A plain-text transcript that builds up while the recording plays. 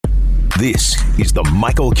This is the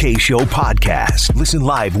Michael K. Show podcast. Listen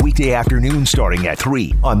live weekday afternoon starting at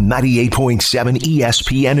 3 on 98.7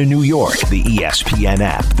 ESPN in New York, the ESPN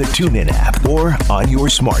app, the TuneIn app, or on your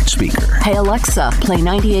smart speaker. Hey, Alexa, play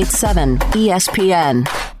 98.7 ESPN.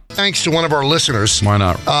 Thanks to one of our listeners. Why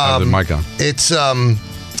not? Have the mic on. It's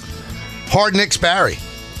Hard Nicks Barry,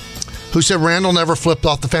 who said Randall never flipped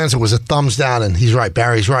off the fans. It was a thumbs down, and he's right.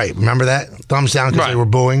 Barry's right. Remember that? Thumbs down because they were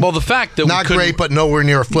booing. Well, the fact that not great, but nowhere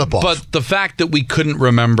near a flip off. But the fact that we couldn't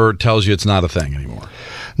remember tells you it's not a thing anymore.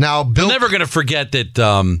 Now, Bill, I'm never going to forget that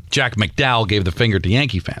Jack McDowell gave the finger to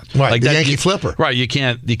Yankee fans. Right, like the that, Yankee flipper. Right, you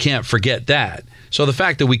can't forget that. So the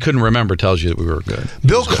fact that we couldn't remember tells you that we were good.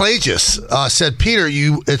 Bill Klages said, Peter,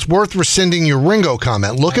 it's worth rescinding your Ringo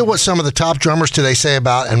comment. Look at what some of the top drummers today say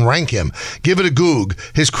about and rank him. Give it a goog.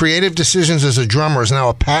 His creative decisions as a drummer is now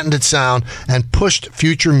a patented sound and pushed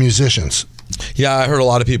future musicians. Yeah, I heard a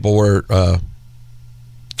lot of people were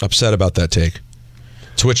upset about that take.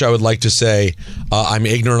 To which I would like to say, I'm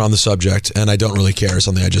ignorant on the subject, and I don't really care.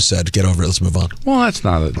 Something I just said. Get over it. Let's move on. Well, that's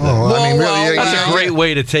not a... that's a great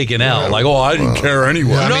way to take an L. Like, I didn't care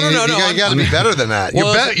anyway. No. You got to be better than that.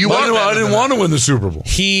 I didn't want to win the Super Bowl.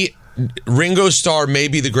 Ringo Starr may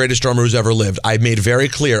be the greatest drummer who's ever lived. I made very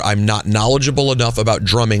clear I'm not knowledgeable enough about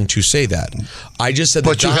drumming to say that. I just said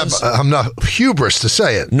that I'm not hubris to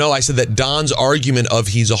say it. No, I said that Don's argument of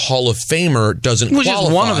he's a Hall of Famer doesn't qualify. Which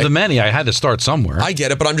is one of the many. I had to start somewhere. I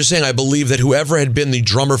get it, but I'm just saying I believe that whoever had been the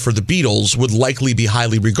drummer for the Beatles would likely be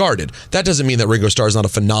highly regarded. That doesn't mean that Ringo Starr is not a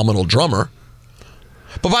phenomenal drummer.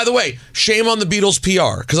 But by the way, shame on the Beatles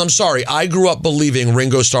PR, because I'm sorry, I grew up believing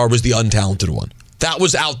Ringo Starr was the untalented one. That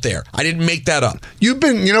was out there. I didn't make that up. You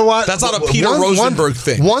know what? That's not a Peter Rosenberg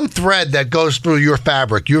thing. One thread that goes through your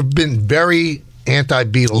fabric. You've been very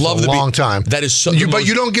anti-Beatles for a long time. That is so. But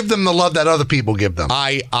you don't give them the love that other people give them.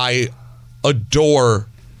 I adore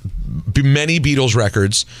many Beatles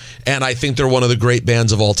records, and I think they're one of the great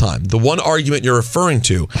bands of all time. The one argument you're referring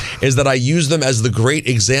to is that I use them as the great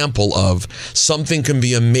example of something can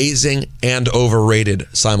be amazing and overrated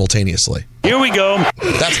simultaneously. Here we go.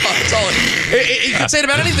 That's all. You can say it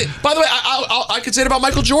about anything. By the way, I could say it about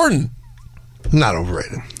Michael Jordan. Not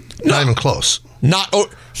overrated. No. Not even close.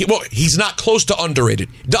 He's not close to underrated.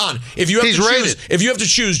 Don, if you have to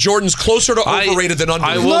choose, Jordan's closer to overrated than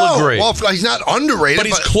underrated. I will agree. Well, he's not underrated, but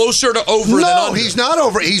he's closer to over than under. No, he's not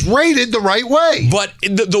over. He's rated the right way. But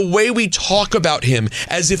the way we talk about him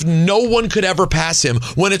as if no one could ever pass him,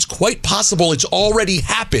 when it's quite possible it's already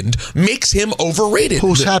happened, makes him overrated.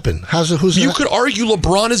 Who's happened? You could argue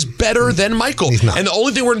LeBron is better than Michael. He's not. And the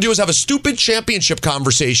only thing we're going to do is have a stupid championship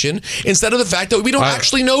conversation instead of the fact that we don't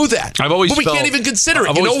actually know that. But we can't even consider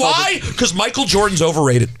it. You know why? Because Michael Jordan's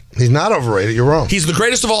overrated. He's not overrated. You're wrong. He's the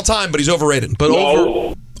greatest of all time, but he's overrated. But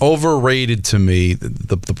overrated to me,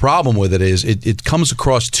 the problem with it is it comes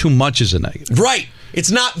across too much as a negative. Right.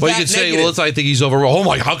 It's not well, that you could negative. say, I think he's overrated. Oh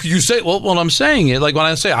my, how could you say? Well, when I'm saying it, like when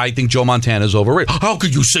I say I think Joe Montana is overrated. How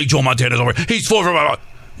could you say Joe Montana is overrated? He's full of...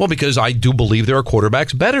 Well, because I do believe there are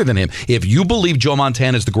quarterbacks better than him. If you believe Joe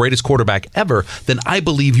Montana is the greatest quarterback ever, then I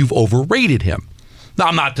believe you've overrated him. Now,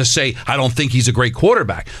 I'm not to say I don't think he's a great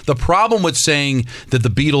quarterback. The problem with saying that the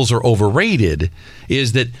Beatles are overrated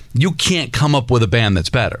is that you can't come up with a band that's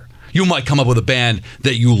better. You might come up with a band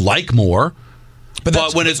that you like more,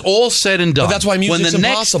 but when it's all said and done, that's why music's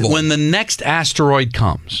impossible. When the next asteroid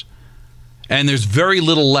comes, and there's very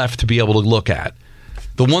little left to be able to look at,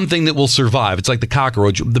 the one thing that will survive, it's like the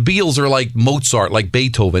cockroach. The Beatles are like Mozart, like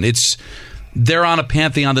Beethoven. They're on a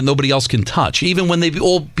pantheon that nobody else can touch. Even when they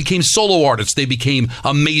all became solo artists, they became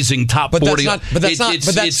amazing top 40. That's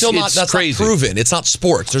not proven. It's not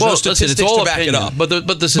sports. There's no statistics to back it up. But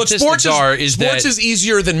the statistics sports is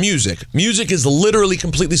easier than music. Music is literally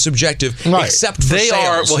completely subjective, except for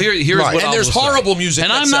sales. Well, here's what and there's horrible music.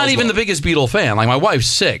 And I'm not even the biggest Beatle fan. Like my wife's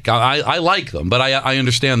sick. I like them, but I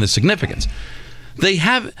understand the significance. They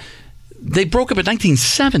broke up in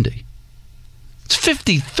 1970. It's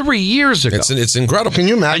 53 years ago. It's incredible. Can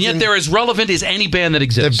you imagine? And yet they're as relevant as any band that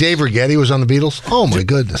exists. If Dave Rigetti was on the Beatles, oh my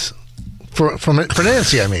goodness. For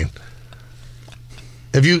Nancy, I mean.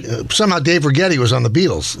 If you somehow Dave Rigetti was on the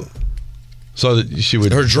Beatles, so she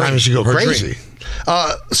would her dream should go crazy.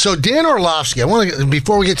 So Dan Orlovsky, I want to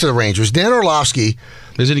before we get to the Rangers, Dan Orlovsky,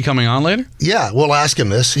 isn't he coming on later? Yeah, we'll ask him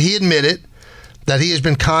this. He admitted that he has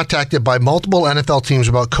been contacted by multiple NFL teams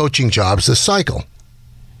about coaching jobs this cycle.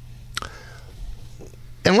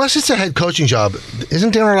 Unless it's a head coaching job,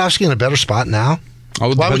 isn't Dan Orlovsky in a better spot now?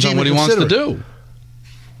 It depends on what he wants to do.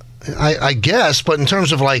 I guess, but in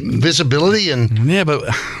terms of like visibility and... Yeah, but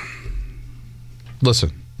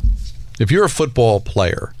listen, if you're a football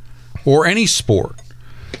player or any sport,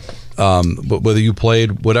 whether you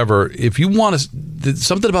played, whatever, if you want to,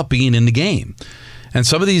 something about being in the game. And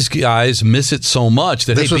some of these guys miss it so much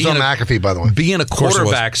that this was on McAfee, by the way. Being a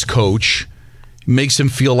quarterback's coach makes him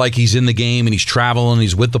feel like he's in the game and he's traveling and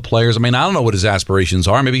he's with the players. I mean, I don't know what his aspirations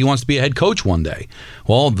are. Maybe he wants to be a head coach one day.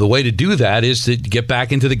 Well, the way to do that is to get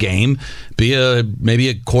back into the game, maybe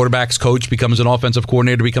a quarterback's coach, becomes an offensive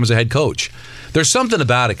coordinator, becomes a head coach. There's something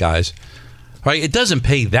about it, guys. Right? It doesn't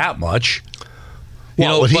pay that much.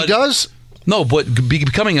 What he does? No, but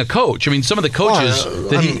becoming a coach. I mean, some of the coaches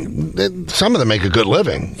some of them make a good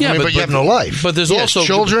living. Yeah, but you have no life. But there's also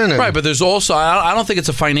children, right? But there's also I don't think it's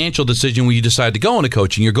a financial decision when you decide to go into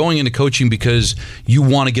coaching. You're going into coaching because you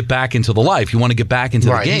want to get back into the life. You want to get back into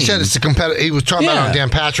the game. He said it's a competitive. He was talking about on Dan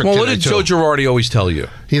Patrick. Well, what did Joe Girardi always tell you?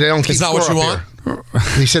 They don't keep score up here.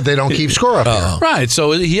 He said they don't keep score up here. Right.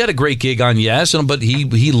 So he had a great gig on Yes, but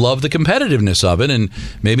he loved the competitiveness of it, and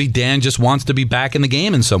maybe Dan just wants to be back in the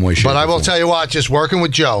game in some way. But I will tell you what, just working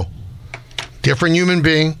with Joe, different human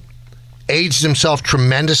being, aged himself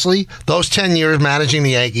tremendously. Those 10 years managing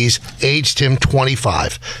the Yankees aged him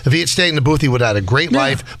 25. If he had stayed in the booth, he would have had a great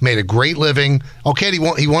life, made a great living. Okay, he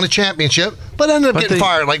won a championship, but ended up getting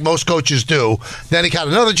fired like most coaches do. Then he got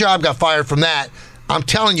another job, got fired from that. I'm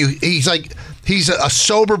telling you, he's a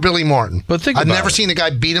sober Billy Martin. But I've never seen a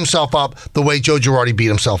guy beat himself up the way Joe Girardi beat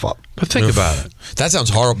himself up. But think about it. That sounds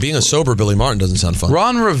horrible. Being a sober Billy Martin doesn't sound fun.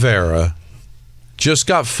 Ron Rivera just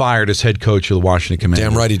got fired as head coach of the Washington Commanders.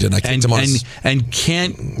 Damn right he did. I kicked him on and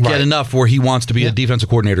can't get enough where he wants to be a defensive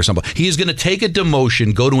coordinator or something. He is going to take a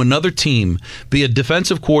demotion, go to another team, be a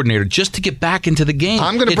defensive coordinator just to get back into the game.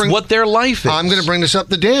 It's what their life is. I'm going to bring this up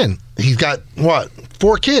to Dan. He's got,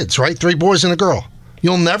 4 kids, right? 3 boys and a girl.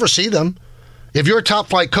 You'll never see them. If you're a top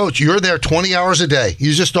flight coach, you're there 20 hours a day.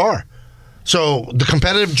 You just are. So the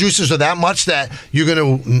competitive juices are that much that you're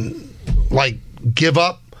going to give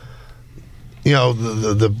up,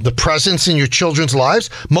 the presence in your children's lives.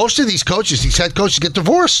 Most of these coaches, these head coaches, get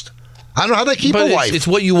divorced. I don't know how they keep a wife. It's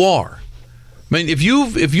what you are. I mean, if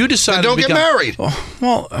you decide then don't get married.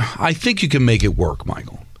 Well, I think you can make it work,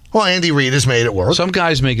 Michael. Well, Andy Reid has made it work. Some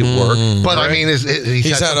guys make it work. But, I mean, he's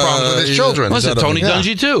had some problems with his children. Listen, Tony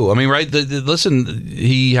Dungy, too. I mean, right? Listen,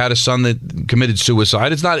 he had a son that committed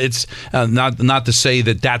suicide. It's not to say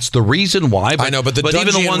that that's the reason why. But, I know, but even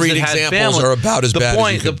the ones Reid that examples family, are about as bad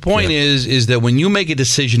as you The point is that when you make a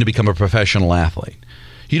decision to become a professional athlete,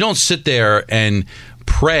 you don't sit there and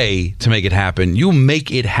pray to make it happen. You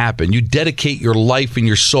make it happen. You dedicate your life and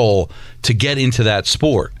your soul to get into that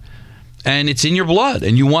sport. And it's in your blood,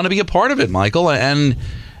 and you want to be a part of it, Michael. And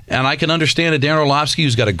I can understand a Dan Orlovsky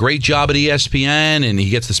who's got a great job at ESPN, and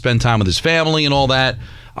he gets to spend time with his family and all that.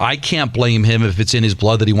 I can't blame him if it's in his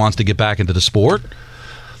blood that he wants to get back into the sport.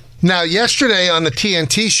 Now, yesterday on the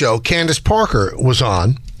TNT show, Candace Parker was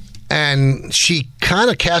on, and she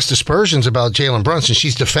kind of cast aspersions about Jalen Brunson.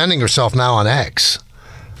 She's defending herself now on X.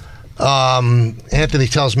 Anthony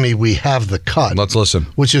tells me we have the cut. Let's listen.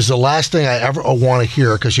 Which is the last thing I ever want to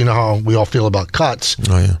hear, because you know how we all feel about cuts.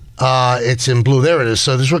 Oh, yeah. It's in blue. There it is.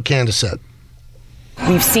 So this is what Candace said.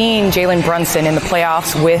 We've seen Jalen Brunson in the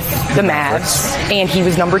playoffs with the Mavs, and he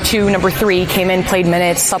was number 2, number 3, came in, played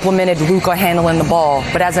minutes, supplemented Luka handling the ball.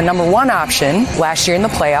 But as a number 1 option, last year in the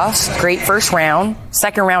playoffs, great first round,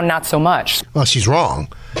 second round, not so much. Well, she's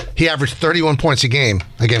wrong. He averaged 31 points a game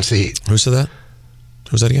against the Heat. Who said that?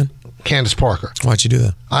 Who's that again? Candace Parker. Why'd you do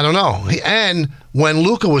that? I don't know. And when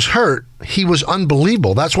Luka was hurt, he was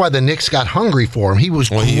unbelievable. That's why the Knicks got hungry for him. He was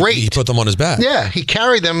great. He put them on his back. Yeah, he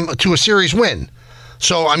carried them to a series win.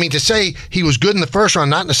 So, I mean, to say he was good in the first round,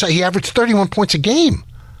 not to say he averaged 31 points a game.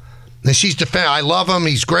 And she's defending, I love him,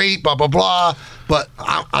 he's great, blah, blah, blah. But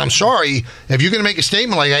I'm sorry, if you're going to make a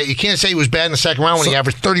statement like that, you can't say he was bad in the second round when he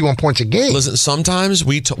averaged 31 points a game. Listen, sometimes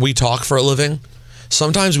we talk for a living.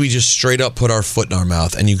 Sometimes we just straight up put our foot in our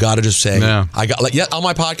mouth, and you got to just say, on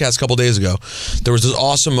my podcast a couple days ago, there was this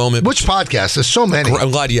awesome moment. Which podcast? There's so many. I'm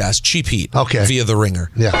glad you asked. Cheap Heat. Okay. Via The Ringer.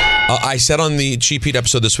 Yeah. I said on the Cheap Heat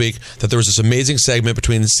episode this week that there was this amazing segment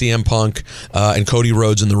between CM Punk and Cody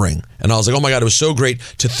Rhodes in the ring. And I was like, oh my God, it was so great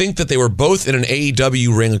to think that they were both in an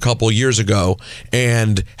AEW ring a couple years ago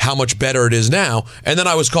and how much better it is now. And then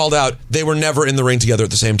I was called out. They were never in the ring together at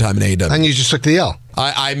the same time in AEW. And you just took the L.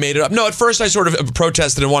 I made it up. No, at first I sort of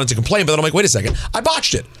protested and wanted to complain, but then I'm like, wait a second. I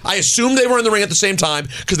botched it. I assumed they were in the ring at the same time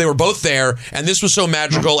because they were both there, and this was so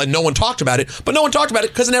magical, and no one talked about it. But no one talked about it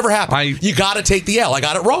because it never happened. You got to take the L. I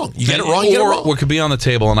got it wrong. You get it wrong, you get it wrong. What could be on the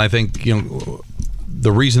table, and I think,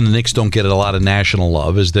 the reason the Knicks don't get a lot of national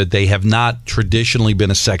love is that they have not traditionally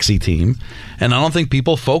been a sexy team. And I don't think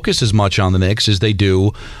people focus as much on the Knicks as they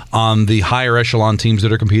do on the higher echelon teams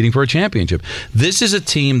that are competing for a championship. This is a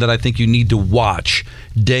team that I think you need to watch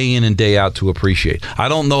day in and day out to appreciate. I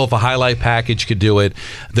don't know if a highlight package could do it.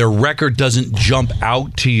 Their record doesn't jump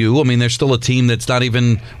out to you. I mean, they're still a team that's not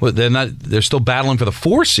even, they're still battling for the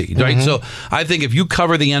 4 seed, right? Mm-hmm. So I think if you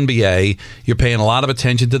cover the NBA, you're paying a lot of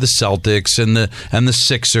attention to the Celtics and the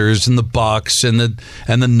Sixers and the Bucks and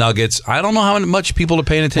the Nuggets. I don't know how much people are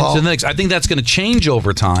paying attention to the Knicks. I think that's going to change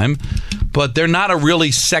over time, but they're not a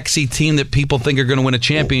really sexy team that people think are going to win a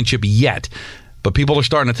championship yet. But people are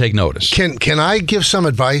starting to take notice. Can I give some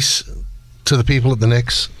advice to the people at the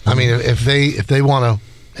Knicks? I mean, if they want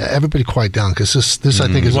to, everybody quiet down, because this I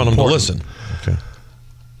think is important. Want them to listen. Okay.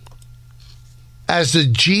 As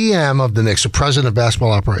the GM of the Knicks, the president of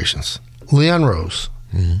basketball operations, Leon Rose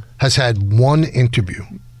has had one interview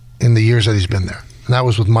in the years that he's been there, and that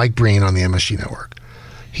was with Mike Breen on the MSG Network.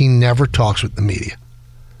 He never talks with the media.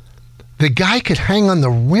 The guy could hang on the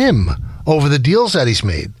rim over the deals that he's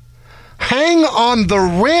made. Hang on the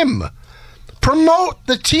rim. Promote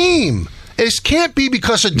the team. It can't be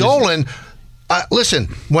because of Dolan. Listen,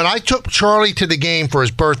 when I took Charlie to the game for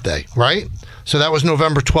his birthday, right? So that was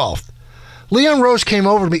November 12th. Leon Rose came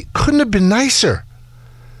over to me. Couldn't have been nicer.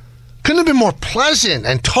 Couldn't have been more pleasant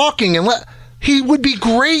and talking. He would be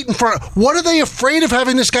great in front. What are they afraid of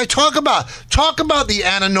having this guy talk about? Talk about the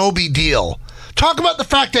Anunoby deal. Talk about the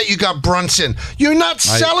fact that you got Brunson. You're not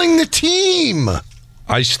selling the team.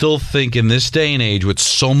 I still think in this day and age with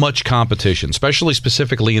so much competition, especially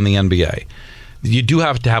specifically in the NBA, you do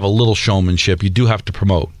have to have a little showmanship. You do have to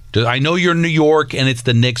promote. I know you're in New York and it's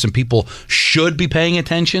the Knicks and people should be paying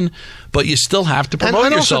attention, but you still have to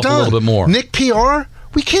promote yourself a little bit more. Nick PR,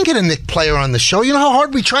 we can't get a Nick player on the show. You know how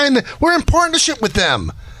hard we try, and we're in partnership with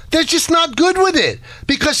them. They're just not good with it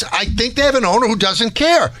because I think they have an owner who doesn't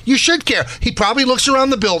care. You should care. He probably looks around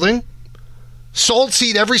the building, sold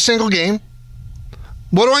seat every single game.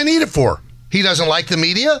 What do I need it for? He doesn't like the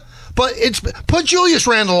media? But put Julius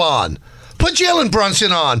Randle on. Put Jalen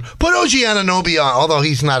Brunson on. Put OG Anunoby on, although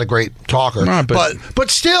he's not a great talker. No, but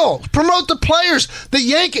still, promote the players. The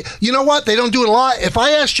Yankees, you know what? They don't do it a lot. If I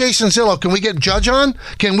ask Jason Zillow, can we get Judge on?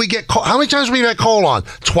 Can we get Cole? How many times have we had Cole on?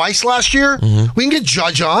 Twice last year? Mm-hmm. We can get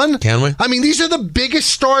Judge on. Can we? I mean, these are the biggest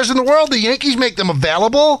stars in the world. The Yankees make them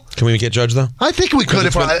available. Can we get Judge, though? I think we could.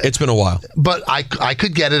 It's been a while. But I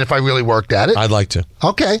could get it if I really worked at it. I'd like to.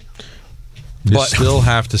 Okay. You still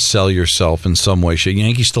have to sell yourself in some way.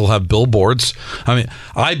 Yankees still have billboards. I mean,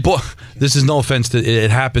 this is no offense to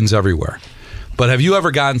it happens everywhere. But have you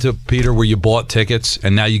ever gotten to, Peter, where you bought tickets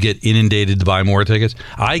and now you get inundated to buy more tickets?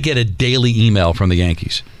 I get a daily email from the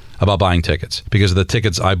Yankees about buying tickets because of the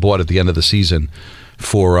tickets I bought at the end of the season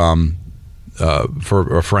for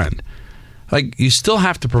a friend. Like, you still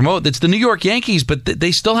have to promote. It's the New York Yankees, but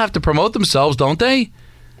they still have to promote themselves, don't they?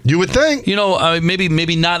 You would think. You know,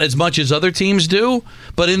 maybe not as much as other teams do,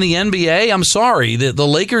 but in the NBA, I'm sorry, the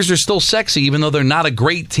Lakers are still sexy, even though they're not a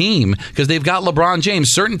great team, because they've got LeBron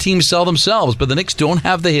James. Certain teams sell themselves, but the Knicks don't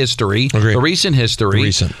have the history, the recent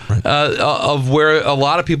history, right. of where a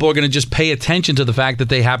lot of people are going to just pay attention to the fact that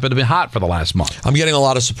they happen to be hot for the last month. I'm getting a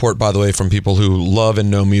lot of support, by the way, from people who love and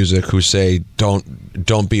know music who say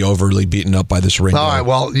don't be overly beaten up by this Ringo. All right,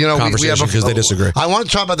 well, you know, conversation because they disagree. I want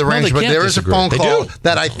to talk about the Rangers, but there is a phone call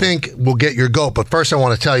that I think will get your goat. But first, I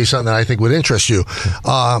want to tell you something that I think would interest you.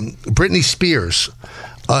 Britney Spears,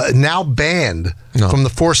 now banned from the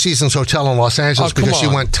Four Seasons Hotel in Los Angeles because she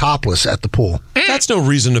went topless at the pool. That's no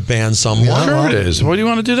reason to ban someone. Yeah, sure it is. What do you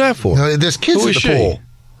want to do that for? There's kids at the pool.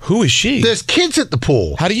 Who is she? There's kids at the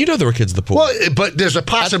pool. How do you know there were kids at the pool? Well, but there's a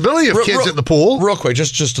possibility of kids at the pool. Real quick,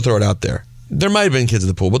 just to throw it out there. There might have been kids at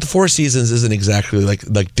the pool, but the Four Seasons isn't exactly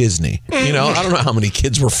like Disney. You know, I don't know how many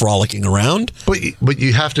kids were frolicking around. But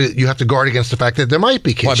you have to guard against the fact that there might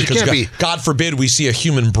be kids. Why? Because God forbid we see a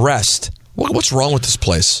human breast. What's wrong with this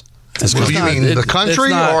place? What do you mean, the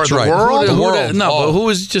country or the world? The world. But who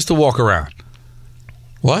is just to walk around?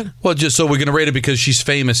 What? Well, just so we're going to rate it because she's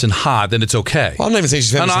famous and hot, then it's okay. Well, I'm not even saying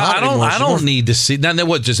she's famous and hot anymore. I don't need to see. Now,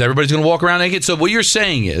 what? Just everybody's going to walk around naked? So what you're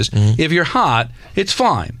saying is, if you're hot, it's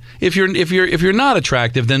fine. If you're not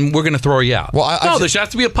attractive, then we're going to throw you out. Well, there has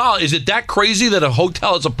to be a policy. Is it that crazy that a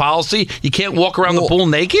hotel has a policy? You can't walk around the pool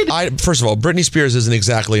naked? First of all, Britney Spears isn't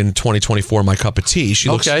exactly in 2024 my cup of tea. She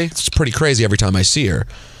looks it's pretty crazy every time I see her.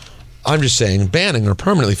 I'm just saying, banning her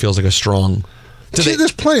permanently feels like a strong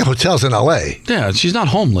There's plenty of hotels in L.A. Yeah, she's not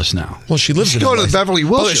homeless now. Well, she lives in go LA. to the Beverly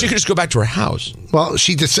Wilshire. She could just go back to her house. Well,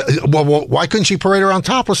 she just. Well, why couldn't she parade around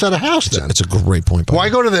topless at a house then? That's a great point. Why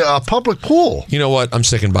go to the public pool? You know what? I'm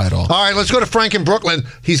sickened by it all. All right, let's go to Frank in Brooklyn.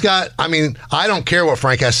 He's got. I mean, I don't care what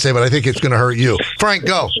Frank has to say, but I think it's going to hurt you. Frank,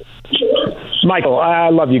 go. Michael, I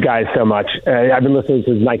love you guys so much. I've been listening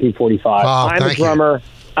since 1945. I'm a drummer.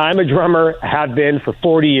 I'm a drummer. Have been for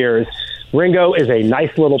 40 years. Ringo is a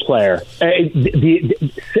nice little player.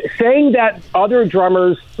 Saying that other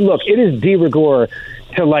drummers, look, it is de rigueur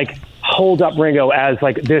to like hold up Ringo as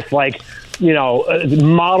like this, like, you know,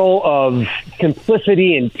 model of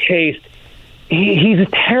simplicity and taste. He's a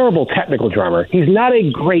terrible technical drummer. He's not a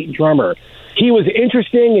great drummer. He was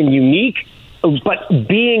interesting and unique, but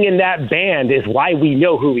being in that band is why we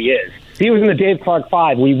know who he is. If he was in the Dave Clark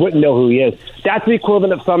 5, we wouldn't know who he is. That's the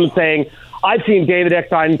equivalent of someone saying, I've seen David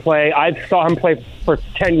Eckstein play. I saw him play for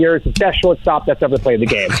 10 years. The best shortstop that's ever played the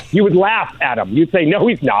game. You would laugh at him. You'd say, no,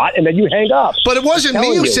 he's not, and then you hang up. But it wasn't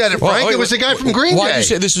me who said it, Frank. It was the guy from Green Day. Why did you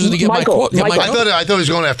say this was to get Michael, my quote? I thought he was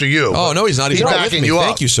going after you. Oh, no, he's not. He's backing you up.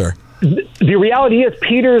 Thank you, sir. The reality is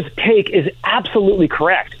Peter's take is absolutely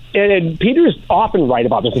correct. And Peter's often right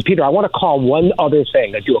about this. And Peter, I want to call one other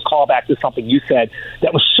thing, do a callback to something you said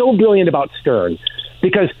that was so brilliant about Stern.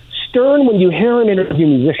 Because Stern, when you hear him interview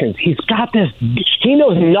musicians, he's got this, he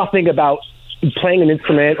knows nothing about playing an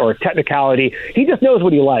instrument or technicality. He just knows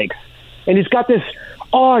what he likes. And he's got this,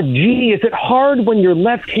 oh, gee, is it hard when your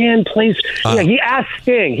left hand plays? He asked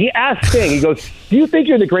Sting. He goes, do you think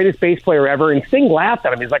you're the greatest bass player ever? And Sting laughed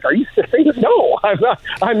at him. He's like, are you serious? No,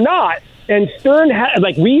 I'm not. And Stern,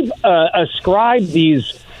 we've ascribed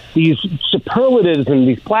these superlatives and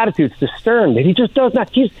these platitudes to Stern that he just does not.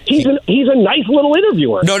 He's a nice little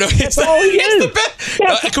interviewer. No, that's all he is. The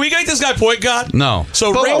best. Can we make this guy point God? No.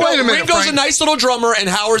 So wait a minute, Ringo's Frank. a nice little drummer and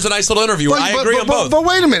Howard's a nice little interviewer. I agree on both. But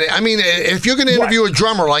wait a minute. I mean, if you're going to interview a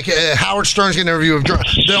drummer, like Howard Stern's going to interview a drummer,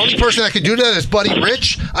 the only person that could do that is Buddy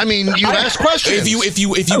Rich. I mean, you ask questions. If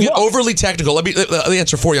you get overly technical, let me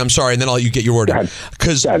answer for you. I'm sorry, and then I'll let you get your word in.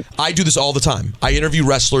 Because I do this all the time. I interview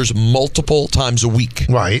wrestlers multiple times a week.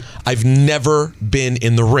 Right. I've never been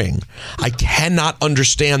in the ring. I cannot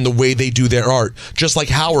understand the way they do their art, just like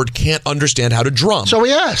Howard can't understand how to drum. So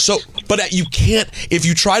he asked. But you can't, if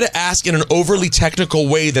you try to ask in an overly technical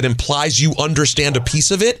way that implies you understand a piece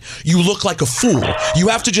of it, you look like a fool. You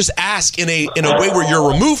have to just ask in a way where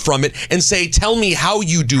you're removed from it and say, tell me how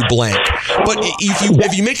you do blank. But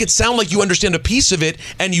if you make it sound like you understand a piece of it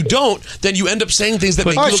and you don't, then you end up saying things that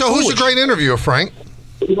make you look foolish. Who's a great interviewer, Frank?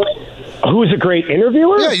 Who's a great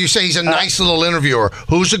interviewer? Yeah, you say he's a nice little interviewer.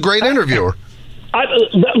 Who's a great interviewer?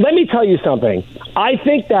 Let me tell you something. I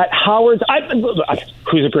think that Howard's.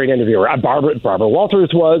 Who's a great interviewer? Barbara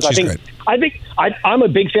Walters was. She's great. I'm a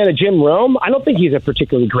big fan of Jim Rome. I don't think he's a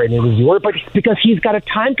particularly great interviewer, but because he's got a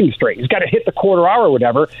time constraint, he's got to hit the quarter hour or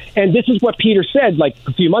whatever. And this is what Peter said like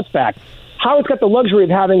a few months back. Howard's got the luxury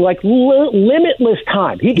of having like limitless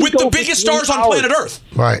time. He can with go the biggest stars on planet Earth.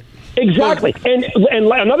 Right. Exactly. And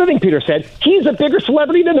another thing Peter said, he's a bigger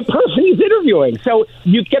celebrity than the person he's interviewing. So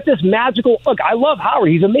you get this magical, look, I love Howard.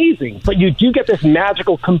 He's amazing. But you do get this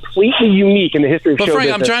magical, completely unique in the history of show Frank,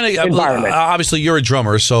 business I'm trying to, environment. Obviously, you're a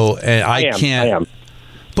drummer, so I can't. I am.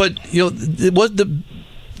 But, it was the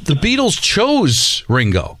Beatles chose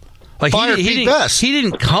Ringo. Like he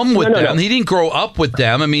didn't come with them. He didn't grow up with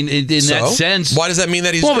them. I mean, in that sense. Why does that mean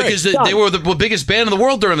that he's great? Because they were the biggest band in the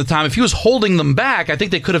world during the time. If he was holding them back, I think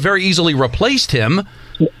they could have very easily replaced him.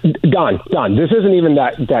 Don, this isn't even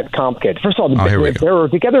that complicated. First of all, they were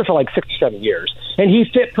together for like 6 or 7 years, and he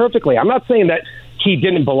fit perfectly. I'm not saying that he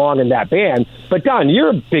didn't belong in that band, but Don, you're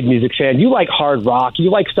a big music fan. You like hard rock.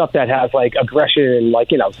 You like stuff that has like aggression,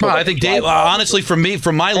 like Well, I think Dave. Honestly, from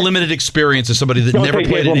my limited experience as somebody that never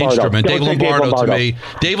played an instrument, Dave Lombardo to me,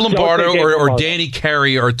 Dave Lombardo or Danny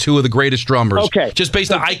Carey are two of the greatest drummers. Okay, just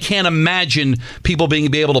based on I can't imagine people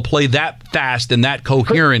being able to play that fast and that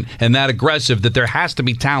coherent and that aggressive. That there has to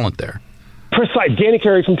be talent there. Precise. Danny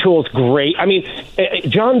Carey from Tool is great. I mean,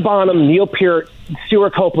 John Bonham, Neil Peart,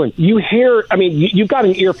 Stuart Copeland. You hear, I mean, you've got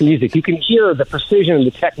an ear for music. You can hear the precision and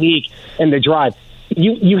the technique and the drive.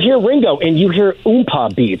 You hear Ringo and you hear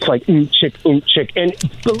oompa beats like chick. And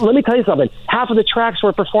let me tell you something. Half of the tracks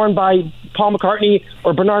were performed by Paul McCartney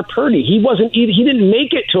or Bernard Purdie. He didn't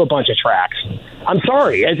make it to a bunch of tracks. I'm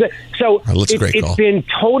sorry. It's been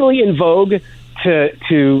totally in vogue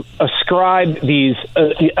to ascribe these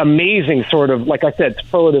amazing sort of, like I said,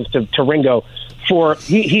 superlatives to Ringo for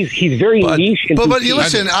he's very niche. But you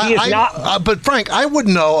listen, but Frank, I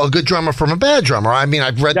wouldn't know a good drummer from a bad drummer. I mean,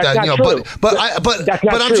 I've read that, not true. but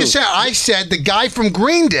I'm just saying. I said the guy from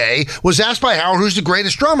Green Day was asked by Howard who's the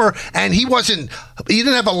greatest drummer, and he didn't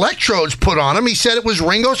have electrodes put on him. He said it was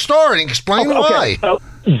Ringo Starr, and he explained why.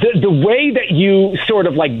 The way that you sort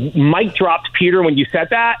of like mic dropped Peter when you said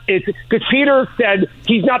that is because Peter said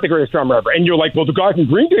he's not the greatest drummer ever, and you're like, well, the guy from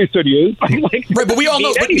Green Day said he is. Like, right, but we all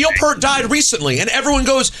know. But Neil Peart died recently, and everyone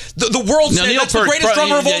goes, the world said that's the greatest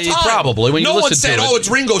drummer of all time. Probably. When no one said, it's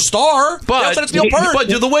Ringo Starr. But it's Neil Peart. But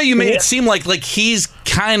the way you made it seem like he's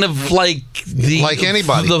kind of like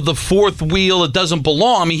anybody, the fourth wheel. It doesn't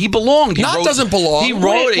belong. I mean, he belonged. Doesn't belong. He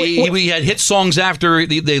wrote. He had hit songs after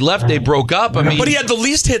they left. They broke up. I mean, but he had the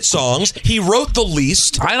least hit songs. He wrote the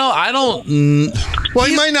least. I don't. Well,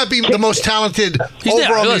 he might not be the most talented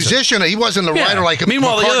overall musician. He wasn't a writer like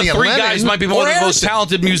Meanwhile, McCartney the other three guys might be one of the most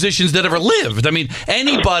talented musicians that ever lived. I mean,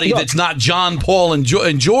 anybody that's not John, Paul, and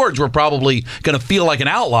George were probably going to feel like an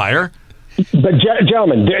outlier. But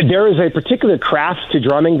gentlemen, there is a particular craft to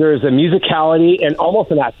drumming. There is a musicality and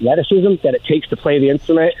almost an athleticism that it takes to play the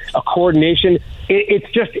instrument, a coordination. It's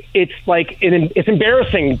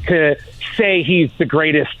embarrassing to say he's the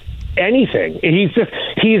greatest anything. He's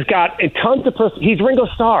got a tons of he's Ringo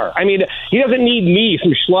Starr. I mean, he doesn't need me,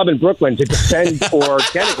 some schlub in Brooklyn, to defend or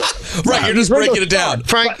denigrate. Right, you're just breaking it down.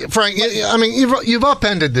 Frank, I mean, you've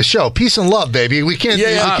upended the show. Peace and love, baby. We can't do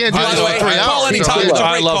this for 3 hours.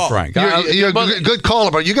 I love Frank. You're a good caller,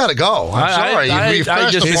 but you got to go. I'm sorry. You've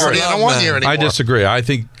crashed the party. I don't want you here anymore. I disagree. I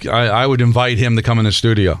think I would invite him to come in the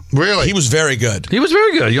studio. Really? He was very good. He was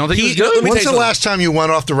very good. You don't think he was good? When's the last time you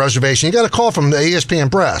went off the reservation? You got a call from the ESPN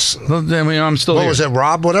press. I mean, I'm still What here. was that,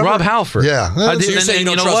 Rob? Whatever? Rob Halford. Yeah. So you're saying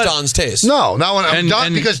you don't trust Don's taste? No.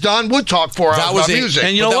 Because Don would talk 4 hours about music.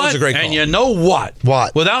 And you know what? Was a great call. And you know what?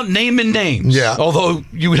 What? Without naming names. Yeah. Although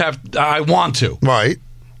you would have, I want to. Right.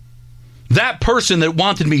 That person that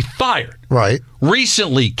wanted me fired. Right.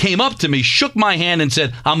 Recently came up to me, shook my hand, and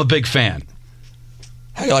said, "I'm a big fan."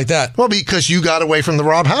 How you like that? Well, because you got away from the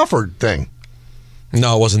Rob Halford thing.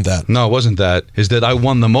 No, it wasn't that. No, it wasn't that. Is that I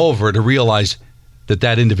won them over to realize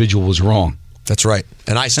that individual was wrong. That's right.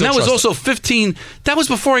 And that was also 15. That was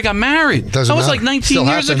before I got married. That was like 19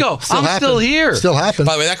 years ago. I'm still here. Still happened.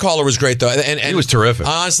 By the way, that caller was great, though. And he was terrific.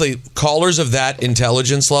 Honestly, callers of that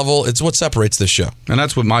intelligence level, it's what separates this show. And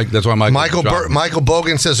that's why Michael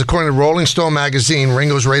Bogan says, according to Rolling Stone magazine,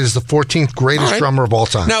 Ringo's rated as the 14th greatest drummer of all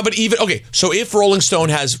time. Now, but so if Rolling Stone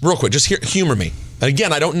has, real quick, just humor me. And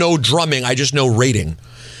again, I don't know drumming, I just know rating.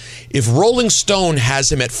 If Rolling Stone has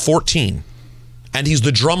him at 14, and he's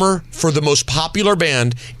the drummer for the most popular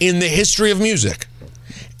band in the history of music,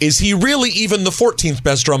 is he really even the 14th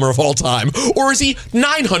best drummer of all time? Or is he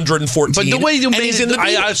 914? But the way you made it,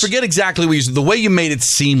 I forget exactly what you said. The way you made it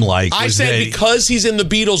seem like I said because he's in the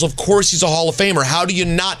Beatles, of course he's a Hall of Famer. How do you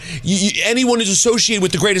not? Anyone who's associated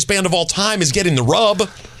with the greatest band of all time is getting the rub.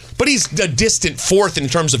 But he's a distant fourth in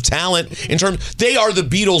terms of talent. They are the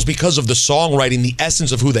Beatles because of the songwriting, the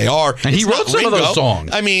essence of who they are. And he wrote some of those songs.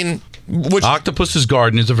 I mean... Octopus's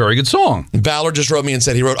Garden is a very good song. Ballard just wrote me and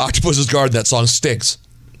said he wrote Octopus's Garden. That song stinks.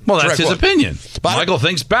 Well, that's his opinion. Michael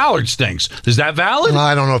thinks Ballard stinks. Is that valid?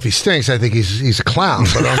 I don't know if he stinks. I think he's a clown,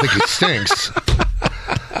 but I don't think he stinks.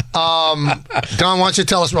 Don, why don't you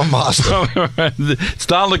tell us about Mazda? It's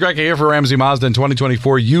Don LaGreca here for Ramsey Mazda in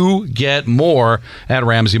 2024. You get more at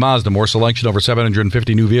Ramsey Mazda. More selection, over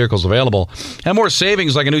 750 new vehicles available, and more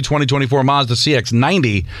savings like a new 2024 Mazda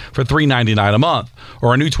CX-90 for $399 a month,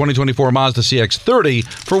 or a new 2024 Mazda CX-30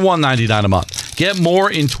 for $199 a month. Get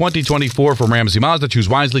more in 2024 from Ramsey Mazda. Choose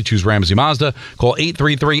wisely. Choose Ramsey Mazda. Call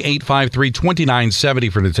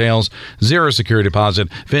 833-853-2970 for details. Zero security deposit.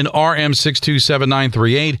 VIN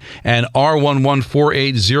RM627938 and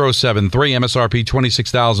R1148073. MSRP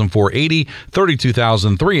 $26,480,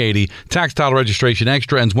 $32,380. Tax, title, registration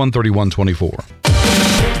extra. Ends 1/31/24.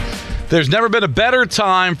 There's never been a better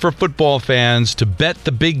time for football fans to bet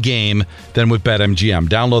the big game than with BetMGM.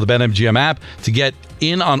 Download the BetMGM app to get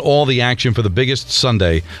in on all the action for the biggest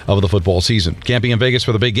Sunday of the football season. Can't be in Vegas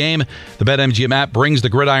for the big game? The BetMGM app brings the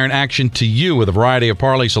gridiron action to you with a variety of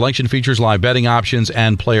parlay selection features, live betting options,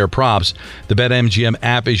 and player props. The BetMGM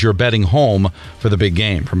app is your betting home for the big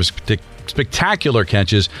game. From spectacular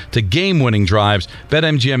catches to game-winning drives,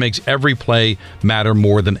 BetMGM makes every play matter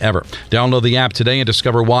more than ever. Download the app today and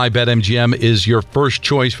discover why BetMGM is your first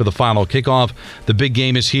choice for the final kickoff. The big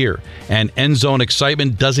game is here, and end zone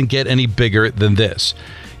excitement doesn't get any bigger than this.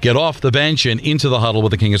 Get off the bench and into the huddle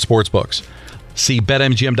with the king of sportsbooks. See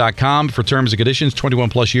BetMGM.com for terms and conditions. 21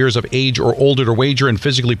 plus years of age or older to wager and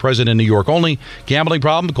physically present in New York only. Gambling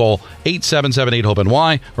problem? Call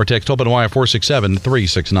 877-8-HOPE-NY or text HOPE-NY at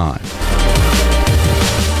 467-369.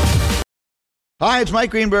 Hi, it's Mike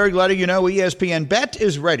Greenberg letting you know ESPN Bet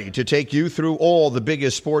is ready to take you through all the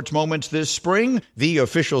biggest sports moments this spring. The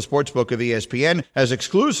official sportsbook of ESPN has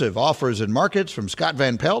exclusive offers and markets from Scott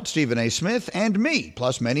Van Pelt, Stephen A. Smith, and me,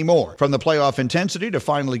 plus many more. From the playoff intensity to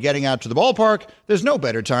finally getting out to the ballpark, there's no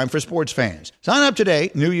better time for sports fans. Sign up today.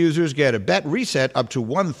 New users get a bet reset up to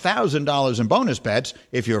 $1,000 in bonus bets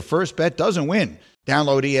if your first bet doesn't win.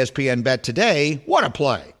 Download ESPN Bet today. What a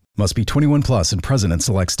play. Must be 21 plus and present in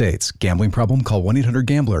select states. Gambling problem? Call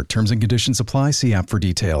 1-800-GAMBLER. Terms and conditions apply. See app for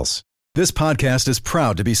details. This podcast is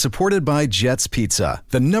proud to be supported by Jets Pizza,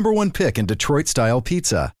 the #1 pick in Detroit-style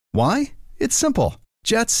pizza. Why? It's simple.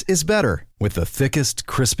 Jets is better. With the thickest,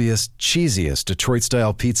 crispiest, cheesiest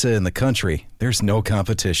Detroit-style pizza in the country, there's no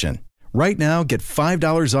competition. Right now, get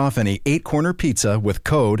 $5 off any 8-corner pizza with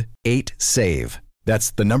code 8SAVE.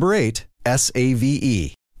 That's the number 8,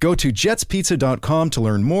 SAVE. Go to jetspizza.com to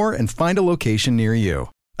learn more and find a location near you.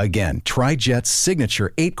 Again, try Jet's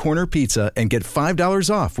signature 8-corner pizza and get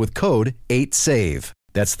 $5 off with code 8SAVE.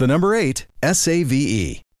 That's the number 8,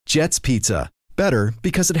 SAVE. Jet's Pizza. Better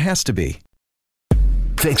because it has to be.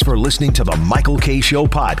 Thanks for listening to the Michael K. Show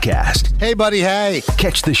podcast. Hey, buddy, hey.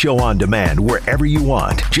 Catch the show on demand wherever you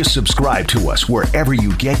want. Just subscribe to us wherever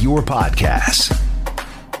you get your podcasts.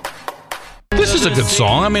 This is a good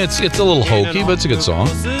song. I mean, it's a little hokey, but it's a good song.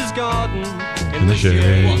 In the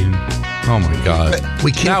shade. Oh, my God.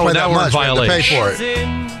 We can't play that we're much. in violation. We have to pay for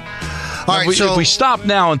it. All right, if we stop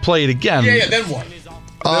now and play it again, then what?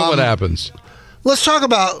 Then what happens? Let's talk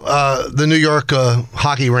about the New York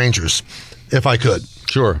Hockey Rangers, if I could.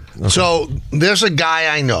 Sure. Okay. So there's a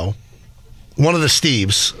guy I know, one of the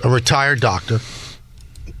Steves, a retired doctor.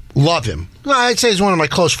 Love him. I'd say he's one of my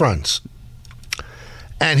close friends.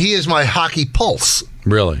 And he is my hockey pulse.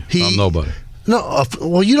 Really? I'm nobody. No,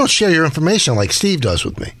 well, you don't share your information like Steve does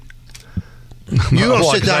with me. You don't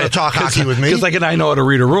sit down and talk hockey with me. Because I know how to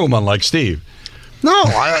read a room, unlike Steve. No,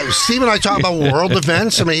 Steve and I talk about world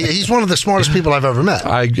events. I mean, he's one of the smartest people I've ever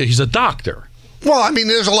met. He's a doctor. Well, I mean,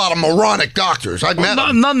 there's a lot of moronic doctors. I've met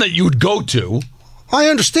them. None that you'd go to. I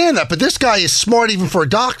understand that, but this guy is smart even for a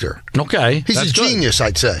doctor. Okay. He's a genius,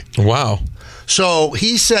 I'd say. Wow. So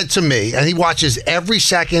he said to me, and he watches every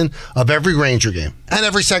second of every Ranger game, and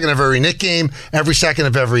every second of every Knick game, every second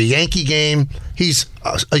of every Yankee game. He's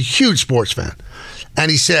a huge sports fan. And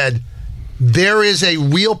he said, there is a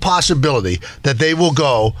real possibility that they will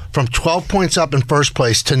go from 12 points up in first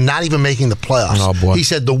place to not even making the playoffs. Oh, boy. He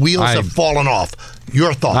said the wheels have fallen off.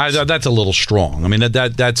 Your thoughts? That's a little strong. I mean,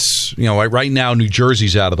 that's, right now New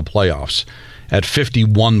Jersey's out of the playoffs at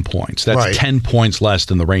 51 points. That's right. 10 points less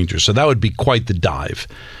than the Rangers. So that would be quite the dive.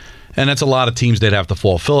 And that's a lot of teams they'd have to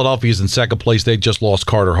fall. Philadelphia's in second place. They just lost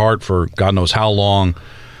Carter Hart for God knows how long.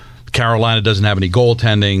 Carolina doesn't have any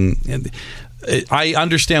goaltending. I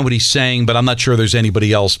understand what he's saying, but I'm not sure there's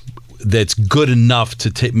anybody else that's good enough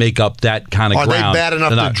to make up that kind of ground. Are they bad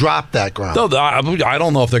enough to drop that ground? No, I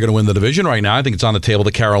don't know if they're going to win the division right now. I think it's on the table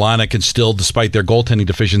that Carolina can still, despite their goaltending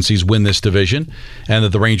deficiencies, win this division, and that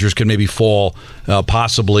the Rangers can maybe fall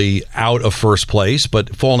possibly out of first place.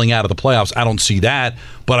 But falling out of the playoffs, I don't see that.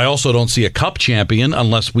 But I also don't see a cup champion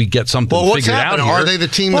unless we get something figured out here. Are they the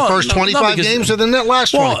team the first 25 games or the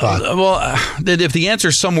last 25? Well, if the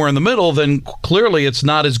answer's somewhere in the middle, then clearly it's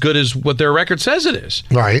not as good as what their record says it is.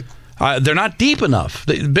 Right. They're not deep enough.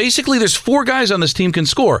 Basically, there's 4 guys on this team can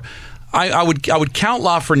score. I would count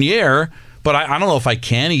Lafreniere, but I don't know if I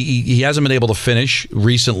can. He hasn't been able to finish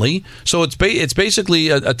recently. So it's basically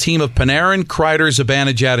a team of Panarin, Kreider,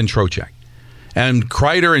 Zibanejad, and Trocheck. And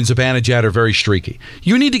Kreider and Zibanejad are very streaky.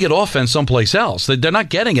 You need to get offense someplace else. They're not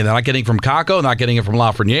getting it. They're not getting it from Kakko, not getting it from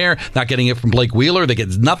Lafreniere, not getting it from Blake Wheeler. They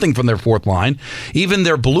get nothing from their fourth line. Even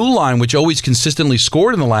their blue line, which always consistently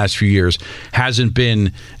scored in the last few years, hasn't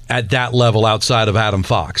been at that level outside of Adam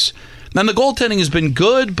Fox. And the goaltending has been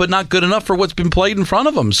good, but not good enough for what's been played in front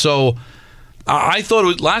of them. So I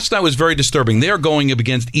thought last night was very disturbing. They're going up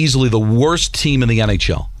against easily the worst team in the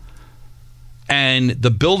NHL. And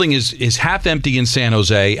the building is half empty in San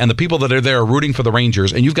Jose, and the people that are there are rooting for the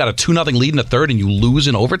Rangers, and you've got a 2-0 lead in the third, and you lose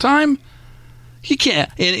in overtime? You can't.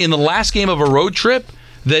 In the last game of a road trip,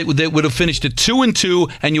 they would have finished at 2-2,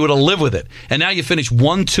 and you would have lived with it. And now you finish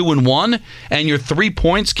 1-2-1, and your 3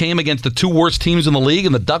 points came against the 2 worst teams in the league,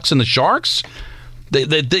 and the Ducks and the Sharks?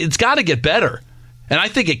 It's got to get better. And I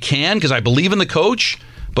think it can, because I believe in the coach.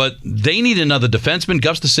 But they need another defenseman.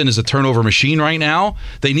 Gustafson is a turnover machine right now.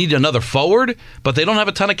 They need another forward, but they don't have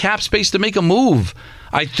a ton of cap space to make a move.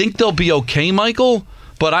 I think they'll be okay, Michael,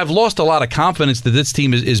 but I've lost a lot of confidence that this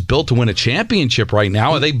team is built to win a championship right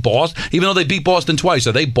now. Are they Boston? Even though they beat Boston twice,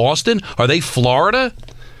 are they Boston? Are they Florida?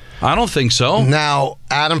 I don't think so. Now,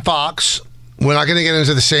 Adam Fox, we're not going to get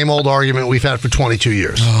into the same old argument we've had for 22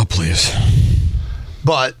 years. Oh, please.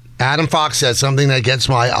 But Adam Fox said something that gets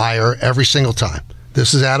my ire every single time.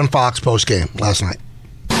 This is Adam Fox post-game last night.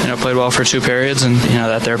 Played well for 2 periods, and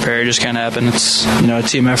that third period just kind of happened. It's a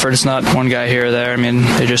team effort. It's not one guy here or there. I mean,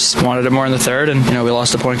 they just wanted it more in the third, and we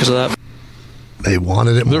lost a point because of that. They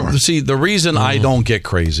wanted it more. The reason I don't get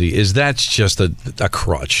crazy is that's just a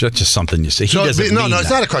crutch. That's just something you say. No, it's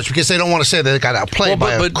not a crutch because they don't want to say they got outplayed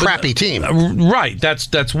by a crappy team. Right.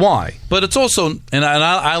 That's why. But it's also, and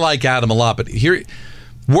I like Adam a lot, but here,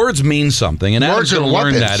 words mean something, and Adam's going to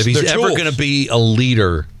learn that if he's ever going to be a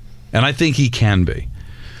leader, and I think he can be.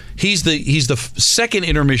 He's the second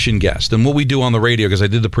intermission guest, and what we do on the radio, because I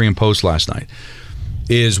did the pre and post last night,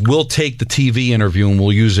 is we'll take the TV interview and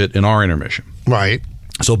we'll use it in our intermission. Right.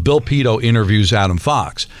 So Bill Pito interviews Adam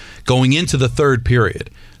Fox going into the third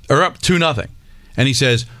period, or up 2-0, and he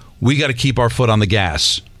says, "We got to keep our foot on the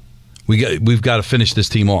gas. We've got to finish this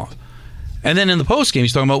team off." And then in the post game,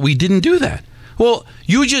 he's talking about we didn't do that. Well,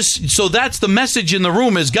 so that's the message in the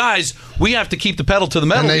room is, guys, we have to keep the pedal to the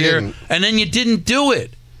metal here, and then you didn't do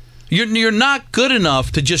it. You're not good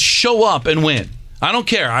enough to just show up and win. I don't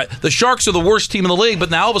care. The Sharks are the worst team in the league, but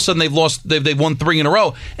now all of a sudden they've won 3 in a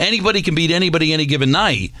row. Anybody can beat anybody any given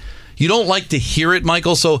night. You don't like to hear it,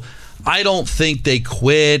 Michael, so I don't think they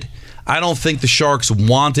quit. I don't think the Sharks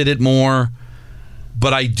wanted it more,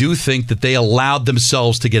 but I do think that they allowed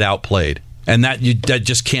themselves to get outplayed, and that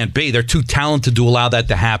just can't be. They're too talented to allow that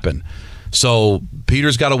to happen. So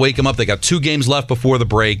Peter's got to wake him up. They got 2 games left before the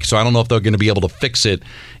break, so I don't know if they're going to be able to fix it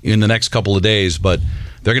in the next couple of days, but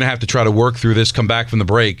they're going to have to try to work through this, come back from the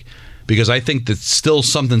break, because I think that still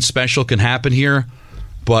something special can happen here,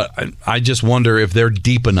 but I just wonder if they're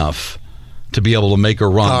deep enough to be able to make a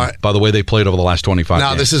run by the way they played over the last 25 games.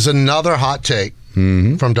 Now, this is another hot take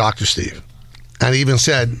from Dr. Steve. And he even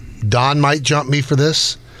said, Don might jump me for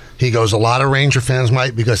this. He goes, a lot of Ranger fans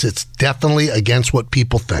might, because it's definitely against what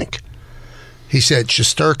people think. He said,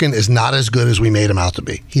 Shesterkin is not as good as we made him out to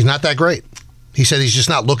be. He's not that great. He said he's just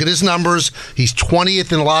not. Look at his numbers. He's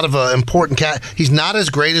 20th in a lot of important he's not as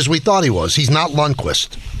great as we thought he was. He's not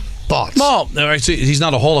Lundqvist. Thoughts? Well, he's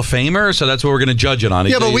not a Hall of Famer, so that's what we're going to judge it on.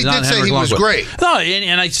 Yeah, but we did say he was great. No,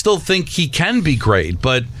 and I still think he can be great.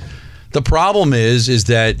 But the problem is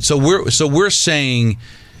that we're saying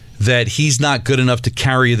that he's not good enough to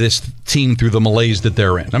carry this team through the malaise that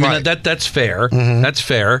they're in. I mean, that's fair. Mm-hmm. That's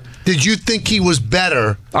fair. Did you think he was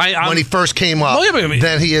better when he first came up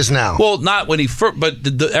than he is now? Well, not when he first, but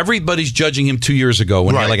everybody's judging him 2 years ago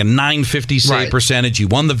when he had like a .950 save percentage. He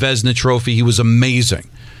won the Vezina Trophy. He was amazing.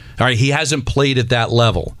 All right, he hasn't played at that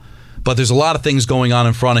level. But there's a lot of things going on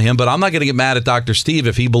in front of him. But I'm not going to get mad at Dr. Steve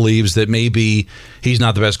if he believes that maybe he's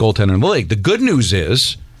not the best goaltender in the league. The good news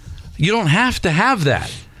is you don't have to have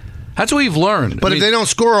that. That's what we've learned. But if they don't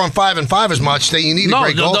score on 5 and 5 as much, then you need a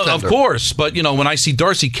great goaltender. No, of course. But, when I see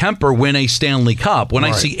Darcy Kemper win a Stanley Cup, when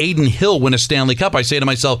I see Aiden Hill win a Stanley Cup, I say to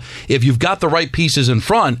myself, if you've got the right pieces in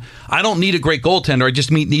front, I don't need a great goaltender. I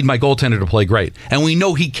just need my goaltender to play great. And we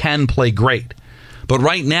know he can play great. But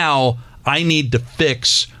right now, I need to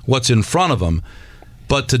fix what's in front of him.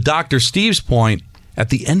 But to Dr. Steve's point, at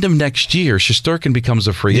the end of next year, Shesterkin becomes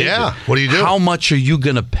a free agent. Yeah, what do you do? How much are you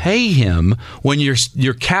going to pay him when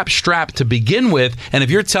you're cap strapped to begin with? And if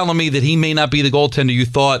you're telling me that he may not be the goaltender you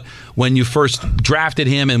thought when you first drafted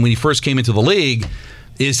him and when he first came into the league,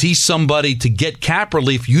 is he somebody to get cap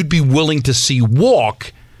relief you'd be willing to see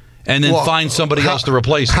walk and then find somebody else to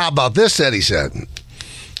replace him? How about this, Eddie said,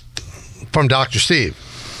 from Dr. Steve?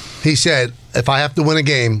 He said, if I have to win a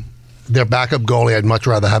game, their backup goalie, I'd much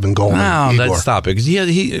rather have in goal than Igor. Let's stop it.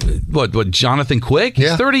 Because Jonathan Quick?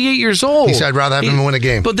 He's 38 years old. He said, I'd rather have him win a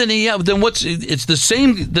game. But then it's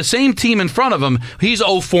the same team in front of him. He's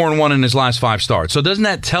 0-4-1 in his last 5 starts. So doesn't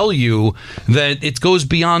that tell you that it goes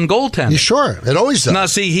beyond goaltending? Sure, it always does. Now,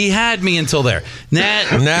 see, he had me until there.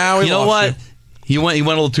 Now he you know what? He went a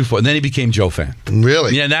little too far. And then he became Joe fan.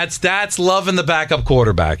 Really? Yeah, that's loving the backup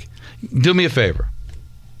quarterback. Do me a favor.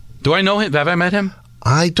 Do I know him? Have I met him?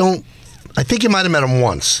 I don't. I think you might have met him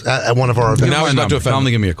once at one of our events. Now he's about to offend. Tell him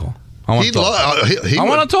to give me a call. I want to talk. I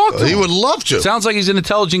want to talk to him. He would love to. Sounds like he's an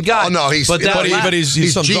intelligent guy. Oh, no, he's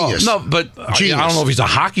some genius. No, but genius. I don't know if he's a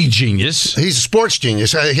hockey genius. He's a sports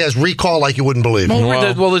genius. He has recall like you wouldn't believe.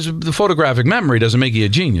 Well, the photographic memory doesn't make you a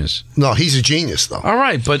genius. No, he's a genius, though. All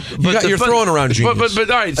right, but you're throwing around genius. But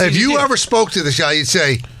all right, if you ever spoke to this guy, you'd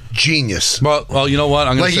say genius. Well, you know what?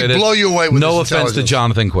 I'm going to say this. Blow you away with no his offense to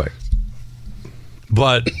Jonathan Quick,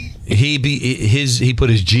 but he put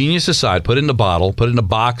his genius aside, put it in a bottle, put it in a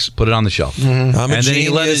box, put it on the shelf. Mm-hmm. I'm a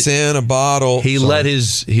genius in a bottle. He let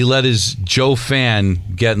his Joe Fan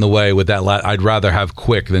get in the way with that. I'd rather have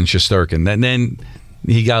Quick than Shesterkin. And then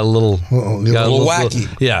he got a little wacky.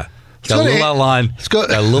 Yeah. Got a little out of line. Got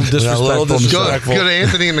a little disrespectful. Go to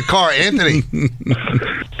Anthony in the car. Anthony.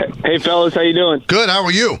 Hey, fellas, how you doing? Good. How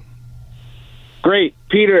are you? Great.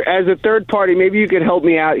 Peter, as a third party, maybe you could help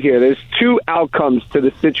me out here. There's two outcomes to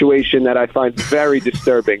the situation that I find very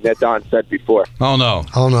disturbing that Don said before. Oh, no.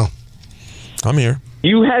 I'm here.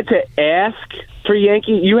 You had to ask for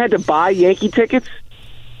you had to buy Yankee tickets?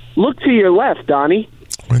 Look to your left, Donnie.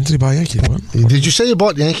 When did he buy Yankee? What? Did you say you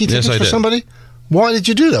bought Yankee tickets for somebody? Why did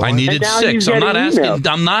you do that? I needed 6.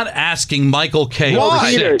 I'm not asking Michael K.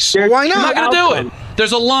 Why? for 6. Why not? I'm not going to do it.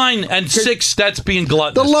 There's a line and 6. That's being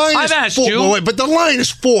gluttonous. The line I've is asked 4. you. Wait, but the line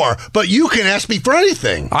is 4. But you can ask me for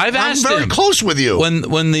anything. I'm very close with you.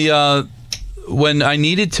 When I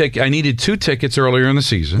needed 2 tickets earlier in the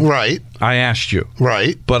season. Right. I asked you.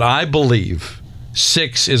 Right. But I believe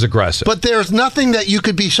 6 is aggressive. But there's nothing that you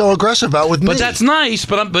could be so aggressive about with me. But that's nice.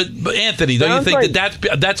 But Anthony, don't you think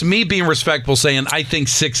that's me being respectful, saying I think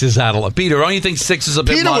 6 is out of line? Peter, don't you think 6 is a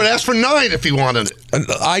bit? Peter would ask for 9 if he wanted it.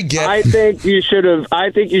 I think you should have.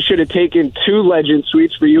 I think you should have taken 2 Legend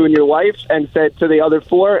Suites for you and your wife, and said to the other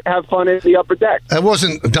 4, "Have fun in the upper deck." Don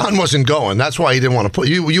wasn't going. That's why he didn't want to put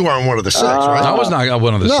you. You weren't one of the 6, right? I was not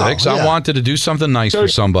one of the 6. Yeah. I wanted to do something nice for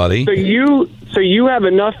somebody. So you have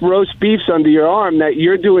enough roast beefs under your arm that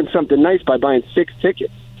you're doing something nice by buying 6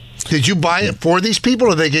 tickets. Did you buy it for these people,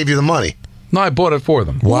 or they gave you the money? No, I bought it for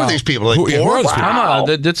them. Who are these people? Like, who are these people? Wow.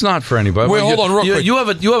 It's not for anybody. Wait, hold on, real quick. You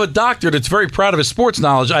have a doctor that's very proud of his sports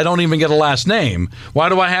knowledge. I don't even get a last name. Why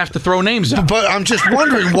do I have to throw names out? But I'm just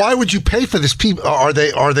wondering, why would you pay for this? People are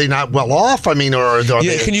they not well off? I mean, or are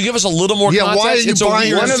they, can you give us a little more context? Why are you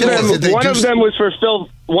buying one of them was for Phil.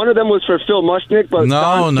 One of them was for Phil Mushnick, but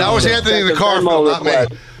no, that was Anthony in the car. Phil, not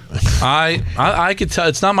me. I could tell.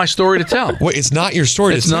 It's not my story to tell. Wait, it's not your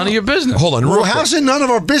story. It's none of your business. Hold on. Well, how's it none of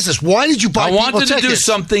our business? Why did you buy people tickets? I wanted to do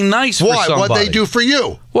something nice for somebody. Why? What'd they do for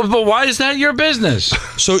you? Well, but why is that your business?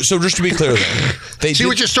 So just to be clear, then,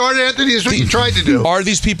 what you started, Anthony? Is what you tried to do. Are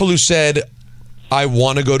these people who said, "I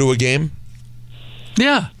want to go to a game"?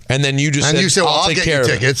 Yeah. And then you just said, "I'll take get care you of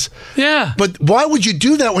tickets." Yeah. But why would you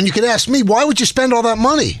do that when you could ask me? Why would you spend all that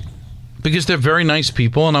money? Because they're very nice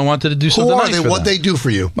people, and I wanted to do something nice for them. What they do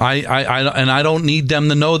for you? I don't need them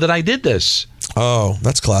to know that I did this. Oh,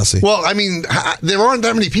 that's classy. Well, I mean, there aren't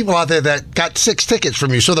that many people out there that got 6 tickets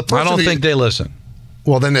from you. So the person I don't think they listen.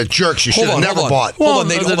 Well, then they're jerks. You should have never bought. Hold on.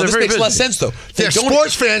 This makes less sense, though. They're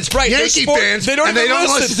sports fans, right? Yankee fans, and they don't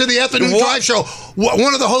listen to the afternoon drive show.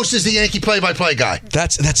 One of the hosts is the Yankee play-by-play guy.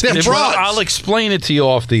 That's they're frauds. I'll explain it to you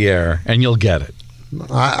off the air, and you'll get it.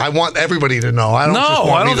 I want everybody to know. I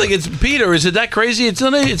don't think it's Peter. Is it that crazy? It's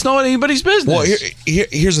not anybody's business. Well,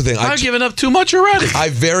 here's the thing. I've given up too much already. I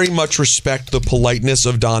very much respect the politeness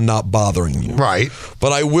of Don not bothering you. Right.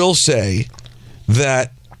 But I will say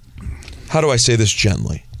that, how do I say this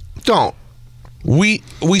gently? Don't. We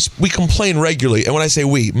complain regularly, and when I say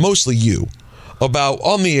we, mostly you, about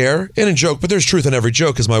on the air, in a joke, but there's truth in every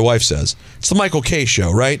joke, as my wife says. It's the Michael K.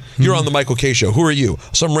 Show, right? Mm-hmm. You're on the Michael K. Show. Who are you?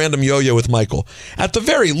 Some random yo-yo with Michael. At the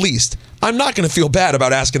very least, I'm not going to feel bad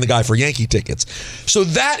about asking the guy for Yankee tickets. So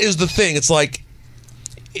that is the thing. It's like,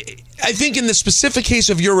 I think in the specific case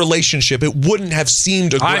of your relationship, it wouldn't have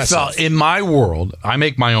seemed aggressive. I felt, in my world, I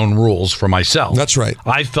make my own rules for myself. That's right.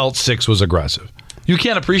 I felt 6 was aggressive. You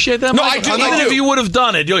can't appreciate that? No, Michael? I do. Even if you would have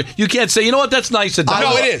done it, you can't say, you know what, that's nice. No,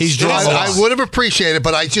 it is. He's drunk. I would have appreciated it,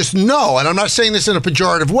 but I just know, and I'm not saying this in a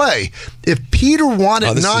pejorative way, if Peter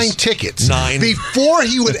wanted 9 tickets before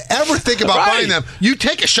he would ever think about buying them, you'd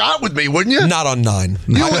take a shot with me, wouldn't you? Not on 9.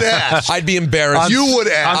 You would ask. I'd be embarrassed. You would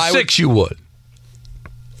ask. On 6, you would.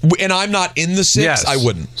 And I'm not in the 6, yes. I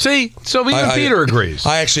wouldn't. See? So even Peter agrees.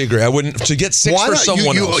 I actually agree. I wouldn't. To get 6 for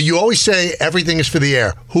someone else. You always say everything is for the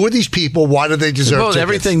air. Who are these people? Why do they deserve tickets?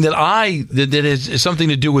 Everything that is something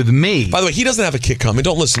to do with me. By the way, he doesn't have a kick coming.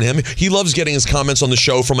 Don't listen to him. He loves getting his comments on the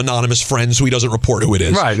show from anonymous friends who he doesn't report who it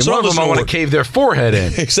is. Right. So one of them I want to cave their forehead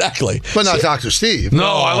in. Exactly. But not Dr. Steve. No,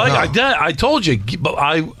 I told you. But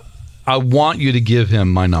I want you to give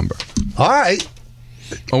him my number. All right.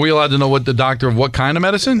 Are we allowed to know what the doctor of what kind of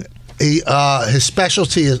medicine? His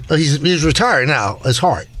specialty is he's retired now. His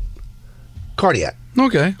heart, cardiac.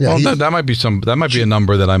 Okay, Yeah, well that might be a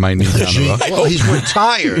number that I might need down the road. Well, he's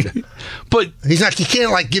retired, but he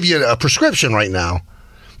can't give you a prescription right now.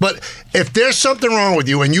 But if there's something wrong with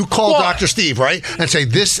you and you call Dr. Steve, right, and say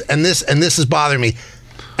this and this and this is bothering me,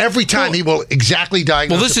 every time he will exactly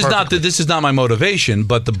diagnose. Well, this is not my motivation,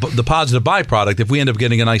 but the positive byproduct. If we end up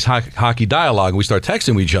getting a nice hockey dialogue and we start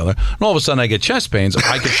texting with each other, and all of a sudden I get chest pains,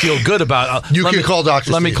 I could feel good about. You can call Dr.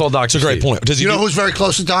 Steve. Let me call Dr. Steve. That's a great point. You know who's very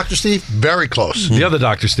close to Dr. Steve? Very close. The other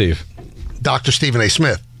Dr. Steve. Dr. Stephen A.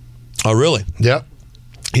 Smith. Oh, really? Yep.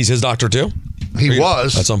 He's his doctor too? He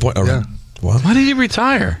was. At some point. Oh, yeah. Why did he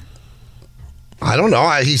retire? I don't know.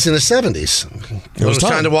 He's in his 70s. It was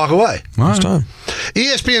time to walk away. It was time.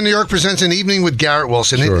 ESPN New York presents an evening with Garrett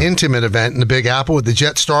Wilson, an intimate event in the Big Apple with the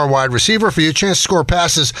Jet star wide receiver. For your chance to score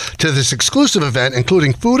passes to this exclusive event,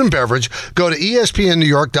 including food and beverage, go to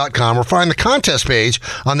ESPNNewYork.com or find the contest page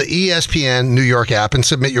on the ESPN New York app and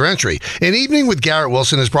submit your entry. An evening with Garrett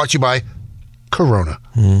Wilson is brought to you by Corona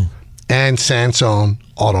and Sansone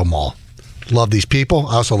Auto Mall. Love these people.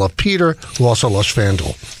 I also love Peter, who also loves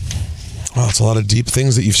FanDuel. Well, it's a lot of deep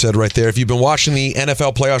things that you've said right there. If you've been watching the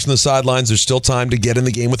NFL playoffs on the sidelines, there's still time to get in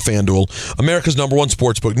the game with FanDuel, America's #1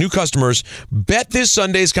 sportsbook. New customers, bet this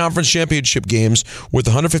Sunday's conference championship games with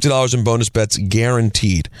 $150 in bonus bets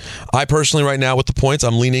guaranteed. I personally, right now with the points,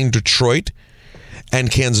 I'm leaning Detroit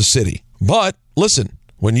and Kansas City. But listen,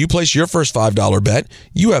 when you place your first $5 bet,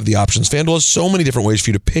 you have the options. FanDuel has so many different ways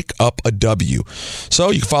for you to pick up a W.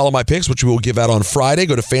 So you can follow my picks, which we will give out on Friday.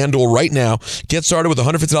 Go to FanDuel right now. Get started with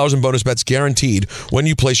 $150 in bonus bets guaranteed when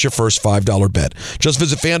you place your first $5 bet. Just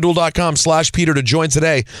visit FanDuel.com/Peter to join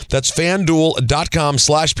today. That's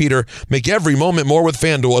FanDuel.com/Peter. Make every moment more with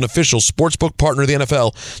FanDuel, an official sportsbook partner of the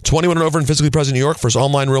NFL. 21 and over and physically present in New York. First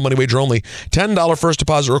online real money wager only. $10 first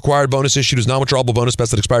deposit required. Bonus issued is non-withdrawable bonus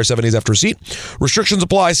bets that expire 7 days after receipt. Restrictions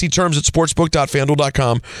apply. See terms at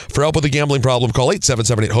sportsbook.fanduel.com. For help with a gambling problem, call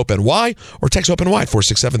 877-8-HOPE-NY or text HOPE-NY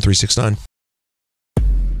 467-369.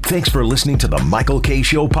 Thanks for listening to the Michael K.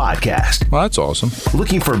 Show podcast. Well, that's awesome.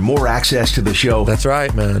 Looking for more access to the show? That's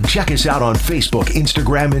right, man. Check us out on Facebook,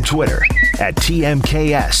 Instagram, and Twitter at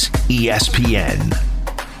TMKS ESPN.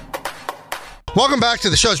 Welcome back to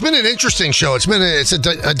the show. It's been an interesting show. It's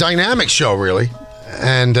a dynamic show, really.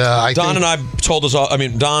 And Donna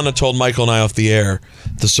told Michael and I off the air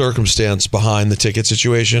the circumstance behind the ticket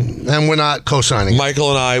situation, and we're not co-signing. Michael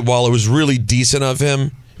and I, while it was really decent of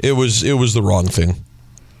him, it was the wrong thing.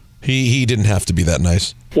 He didn't have to be that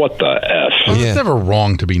nice. What the F? Well, it's never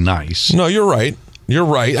wrong to be nice. No, you're right. You're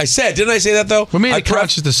right. Didn't I say that, though? We made a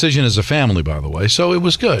conscious decision as a family, by the way, so it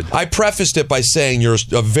was good. I prefaced it by saying you're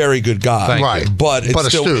a very good guy. Right. But it's a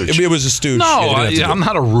stooge. It was a stooge. No, I'm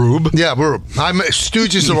not a rube. Yeah,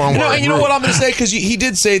 stooge is the wrong word. You know what I'm going to say? Because he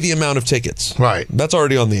did say the amount of tickets. Right. That's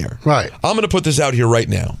already on the air. Right. I'm going to put this out here right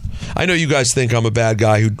now. I know you guys think I'm a bad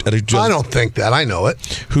guy who I don't think that. I know it.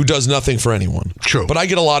 Who does nothing for anyone. True. But I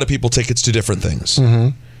get a lot of people tickets to different things.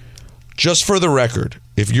 Mm-hmm. Just for the record,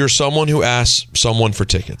 if you're someone who asks someone for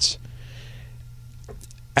tickets,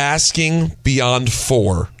 asking beyond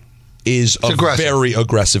 4 is very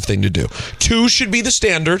aggressive thing to do. 2 should be the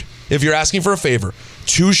standard if you're asking for a favor.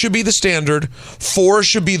 2 should be the standard. 4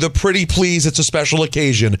 should be the pretty please, it's a special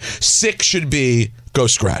occasion. 6 should be go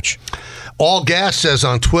scratch. All Gas says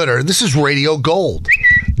on Twitter, this is radio gold.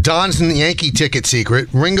 Don's Yankee ticket secret,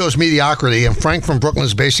 Ringo's mediocrity, and Frank from Brooklyn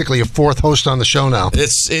is basically a fourth host on the show now.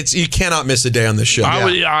 It's you cannot miss a day on this show.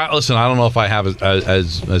 Listen, I don't know if I have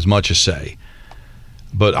as much a say,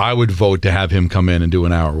 but I would vote to have him come in and do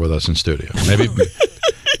an hour with us in studio. Maybe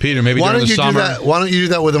Peter. Maybe during the summer. Why don't you do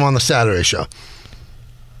that with him on the Saturday show?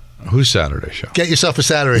 Who's Saturday show? Get yourself a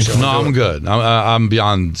Saturday show. No, I'm good. I'm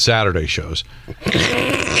beyond Saturday shows.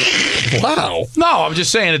 Wow. No, I'm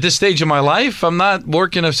just saying at this stage of my life, I'm not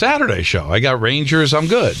working a Saturday show. I got Rangers. I'm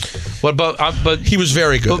good. But he was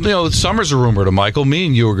very good. But, summer's a rumor to Michael. Me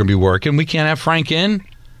and you are going to be working. We can't have Frank in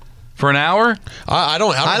for an hour. I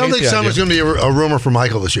don't think summer's going to be a rumor for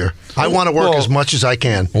Michael this year. I want to work as much as I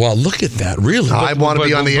can. Well, look at that. Really? I want to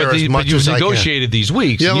be on the air as much as I can. But you've negotiated these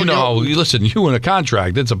weeks. Yeah, listen, you in a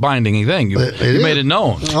contract. It's a binding thing. You made it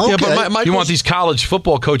known. Okay. Yeah, but you want these college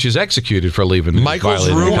football coaches executed for leaving. Michael's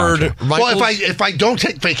rumored. Well, if I don't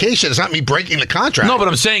take vacation, it's not me breaking the contract. No, but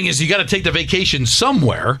I'm saying is you got to take the vacation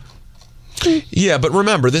somewhere. Yeah, but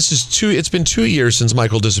remember, it's been 2 years since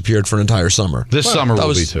Michael disappeared for an entire summer. This summer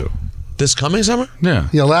will be 2. This coming summer? Yeah.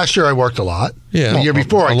 Yeah, last year I worked a lot. Yeah. The year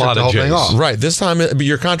before I took the whole thing off. Right. This time,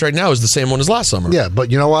 your contract now is the same one as last summer. Yeah,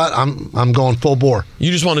 but you know what? I'm going full bore.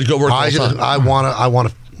 You just wanted to go work all the time. I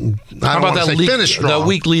want to. How about that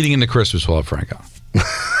week leading into Christmas? We'll have Frank on.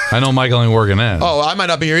 I know Michael ain't working that. Oh, I might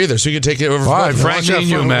not be here either, so you can take it over. All right, Frank, me and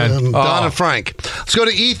you, man. Don and Frank. Let's go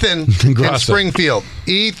to Ethan in Springfield.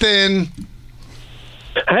 Ethan.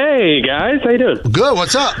 Hey, guys. How you doing? Good.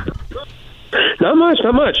 What's up? Not much.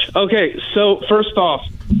 Okay, so first off,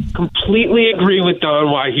 completely agree with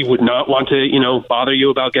Don why he would not want to, bother you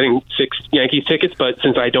about getting 6 Yankees tickets, but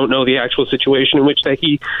since I don't know the actual situation in which that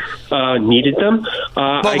he needed them.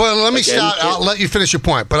 But let me stop. I'll let you finish your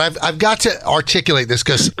point, but I've got to articulate this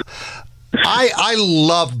because I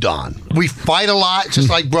love Don. We fight a lot, just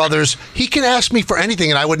like brothers. He can ask me for anything,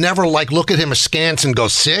 and I would never look at him askance and go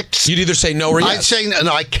 6. You'd either say no or yes. I'd say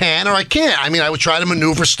no, I can or I can't. I mean, I would try to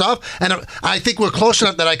maneuver stuff, and I think we're close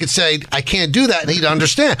enough that I could say I can't do that, and he'd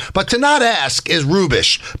understand. But to not ask is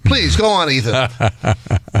rubish. Please go on, Ethan.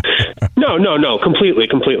 No, completely.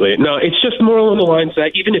 No, it's just more along the lines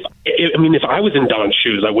that if I was in Don's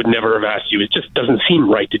shoes, I would never have asked you. It just doesn't seem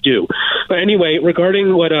right to do. But anyway,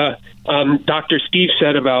 regarding what Dr. Steve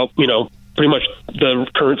said about, pretty much the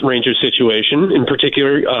current Rangers situation, in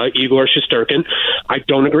particular Igor Shesterkin, I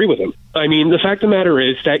don't agree with him. I mean, the fact of the matter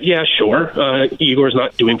is that, yeah, sure, Igor's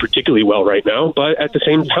not doing particularly well right now, but at the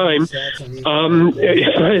same time, it's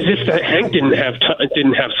not as if that Hank didn't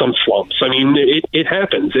have some slumps. I mean, it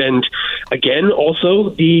happens. And again,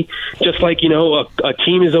 also, just like, a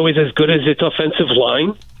team is always as good as its offensive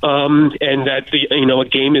line, and that a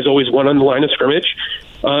game is always won on the line of scrimmage.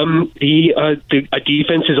 A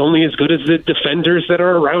defense is only as good as the defenders that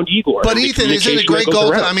are around Igor. But Ethan, isn't it a great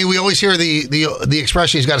goal? I mean, we always hear the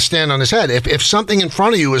expression he's got to stand on his head. If something in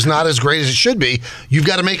front of you is not as great as it should be, you've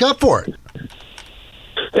got to make up for it.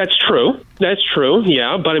 That's true,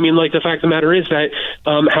 yeah. But I mean, the fact of the matter is that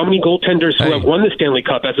how many goaltenders who have won the Stanley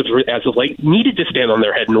Cup as of late needed to stand on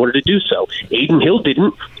their head in order to do so? Aiden Hill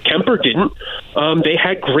didn't. Kemper didn't. They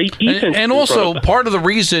had great defense. And also, part of the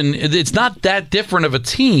reason it's not that different of a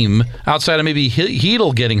team outside of maybe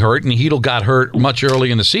Hedl getting hurt, and Hedl got hurt much early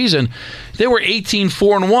in the season. They were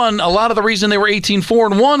 18-4-1. A lot of the reason they were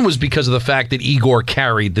 18-4-1 was because of the fact that Igor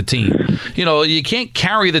carried the team. You can't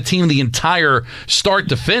carry the team the entire start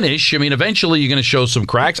to finish. I mean, eventually you're going to show some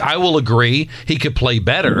cracks. I will agree he could play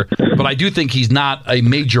better, but I do think he's not a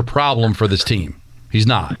major problem for this team. He's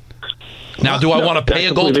not. Now, do I want to pay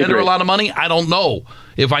a goaltender a lot of money? I don't know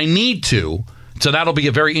if I need to. So that'll be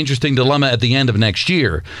a very interesting dilemma at the end of next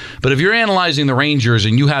year. But if you're analyzing the Rangers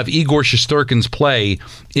and you have Igor Shesterkin's play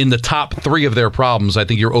in the top 3 of their problems, I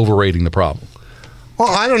think you're overrating the problem. Well,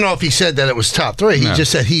 I don't know if he said that it was top 3. He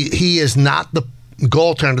just said he is not the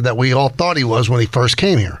goaltender that we all thought he was when he first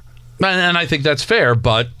came here. And I think that's fair,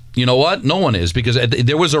 but you know what? No one is, because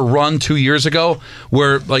there was a run 2 years ago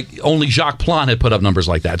where only Jacques Plante had put up numbers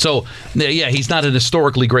like that. So, yeah, he's not an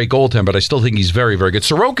historically great goaltender, but I still think he's very, very good.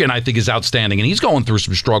 Sorokin, I think, is outstanding, and he's going through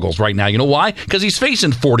some struggles right now. You know why? Because he's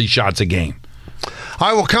facing 40 shots a game. All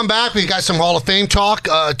right, we'll come back. We've got some Hall of Fame talk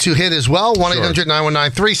to hit as well.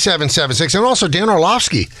 1-800-919-3776. And also, Dan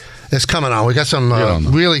Orlovsky is coming on. We got some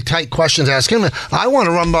really tight questions to ask him. I want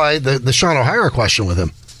to run by the Sean O'Hara question with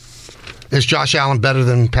him. Is Josh Allen better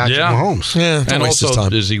than Patrick Mahomes? Yeah, and also,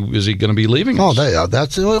 is he going to be leaving us? Oh,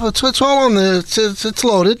 it's all on the. It's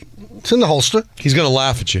loaded. It's in the holster. He's going to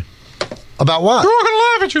laugh at you. About what? We're going to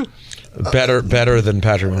laugh at you. Better than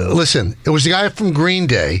Patrick Mahomes. Listen, it was the guy from Green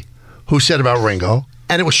Day who said about Ringo.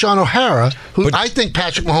 And it was Sean O'Hara, I think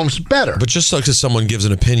Patrick Mahomes is better. But just because someone gives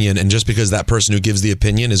an opinion, and just because that person who gives the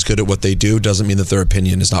opinion is good at what they do, doesn't mean that their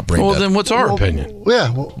opinion is not brain dead. Well, then what's our opinion?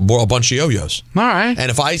 Yeah. Well, a bunch of yo-yos. All right.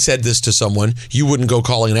 And if I said this to someone, you wouldn't go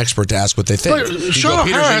calling an expert to ask what they think. But Sean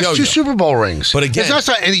O'Hara has 2 Super Bowl rings. But again, that's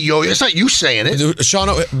not any yo-yo. It's not you saying it.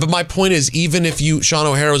 But my point is, even if Sean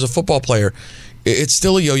O'Hara was a football player, it's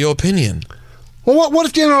still a yo-yo opinion. Well, what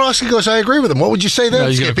if Dan Orlovsky goes, I agree with him? What would you say then,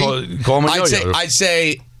 no, Skippy? Call him a yo-yo. I'd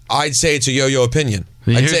say it's a yo-yo opinion.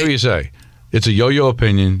 Here's what you say. It's a yo-yo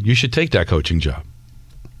opinion. You should take that coaching job.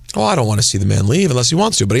 Well, I don't want to see the man leave unless he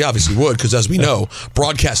wants to, but he obviously would, because as we know,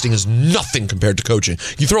 broadcasting is nothing compared to coaching.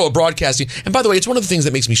 You throw a broadcasting, and by the way, it's one of the things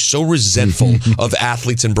that makes me so resentful of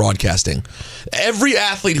athletes in broadcasting. Every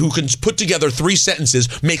athlete who can put together 3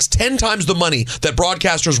 sentences makes 10 times the money that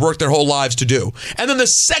broadcasters work their whole lives to do. And then the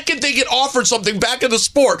second they get offered something back in the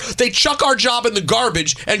sport, they chuck our job in the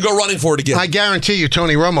garbage and go running for it again. I guarantee you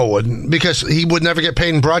Tony Romo wouldn't, because he would never get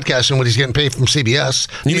paid in broadcasting what he's getting paid from CBS.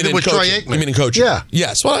 Neither would Troy Aikman. You mean in coaching? Yeah.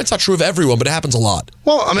 Yes. Well, it's not true of everyone, but it happens a lot.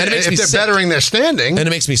 Well, I mean, if they're bettering their standing. And it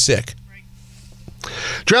makes me sick.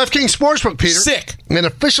 DraftKings Sportsbook, Peter. Sick. An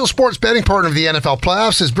official sports betting partner of the NFL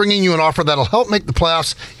playoffs is bringing you an offer that'll help make the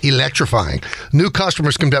playoffs electrifying. New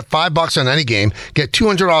customers can bet $5 on any game, get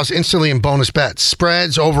 $200 instantly in bonus bets,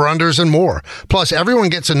 spreads, over-unders, and more. Plus, everyone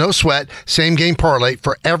gets a no-sweat, same-game parlay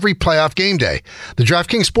for every playoff game day. The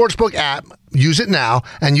DraftKings Sportsbook app, use it now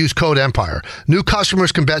and use code EMPIRE. New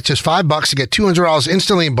customers can bet just $5 to get $200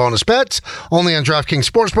 instantly in bonus bets, only on DraftKings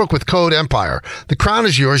Sportsbook with code EMPIRE. The crown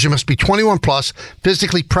is yours. You must be 21 plus,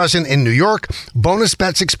 physically present in New York. Bonus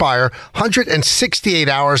bets expire 168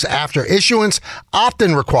 hours after issuance.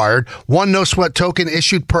 Opt-in required. One no-sweat token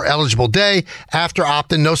issued per eligible day. After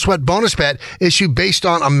opt-in, no-sweat bonus bet issued based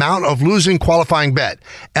on amount of losing qualifying bet.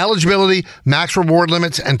 Eligibility, max reward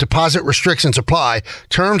limits, and deposit restrictions apply.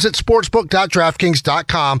 Terms at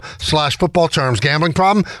sportsbook.draftkings.com/football terms. Gambling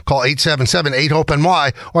problem? Call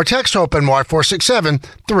 877-8-HOPE-NY or text HOPE-NY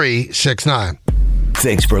 467-369.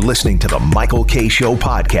 Thanks for listening to the Michael K. Show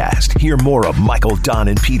podcast. Hear more of Michael, Don,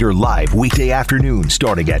 and Peter live weekday afternoons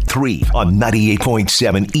starting at 3 on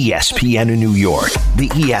 98.7 ESPN in New York, the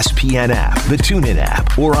ESPN app, the TuneIn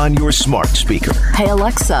app, or on your smart speaker. Hey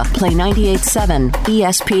Alexa, play 98.7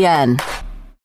 ESPN.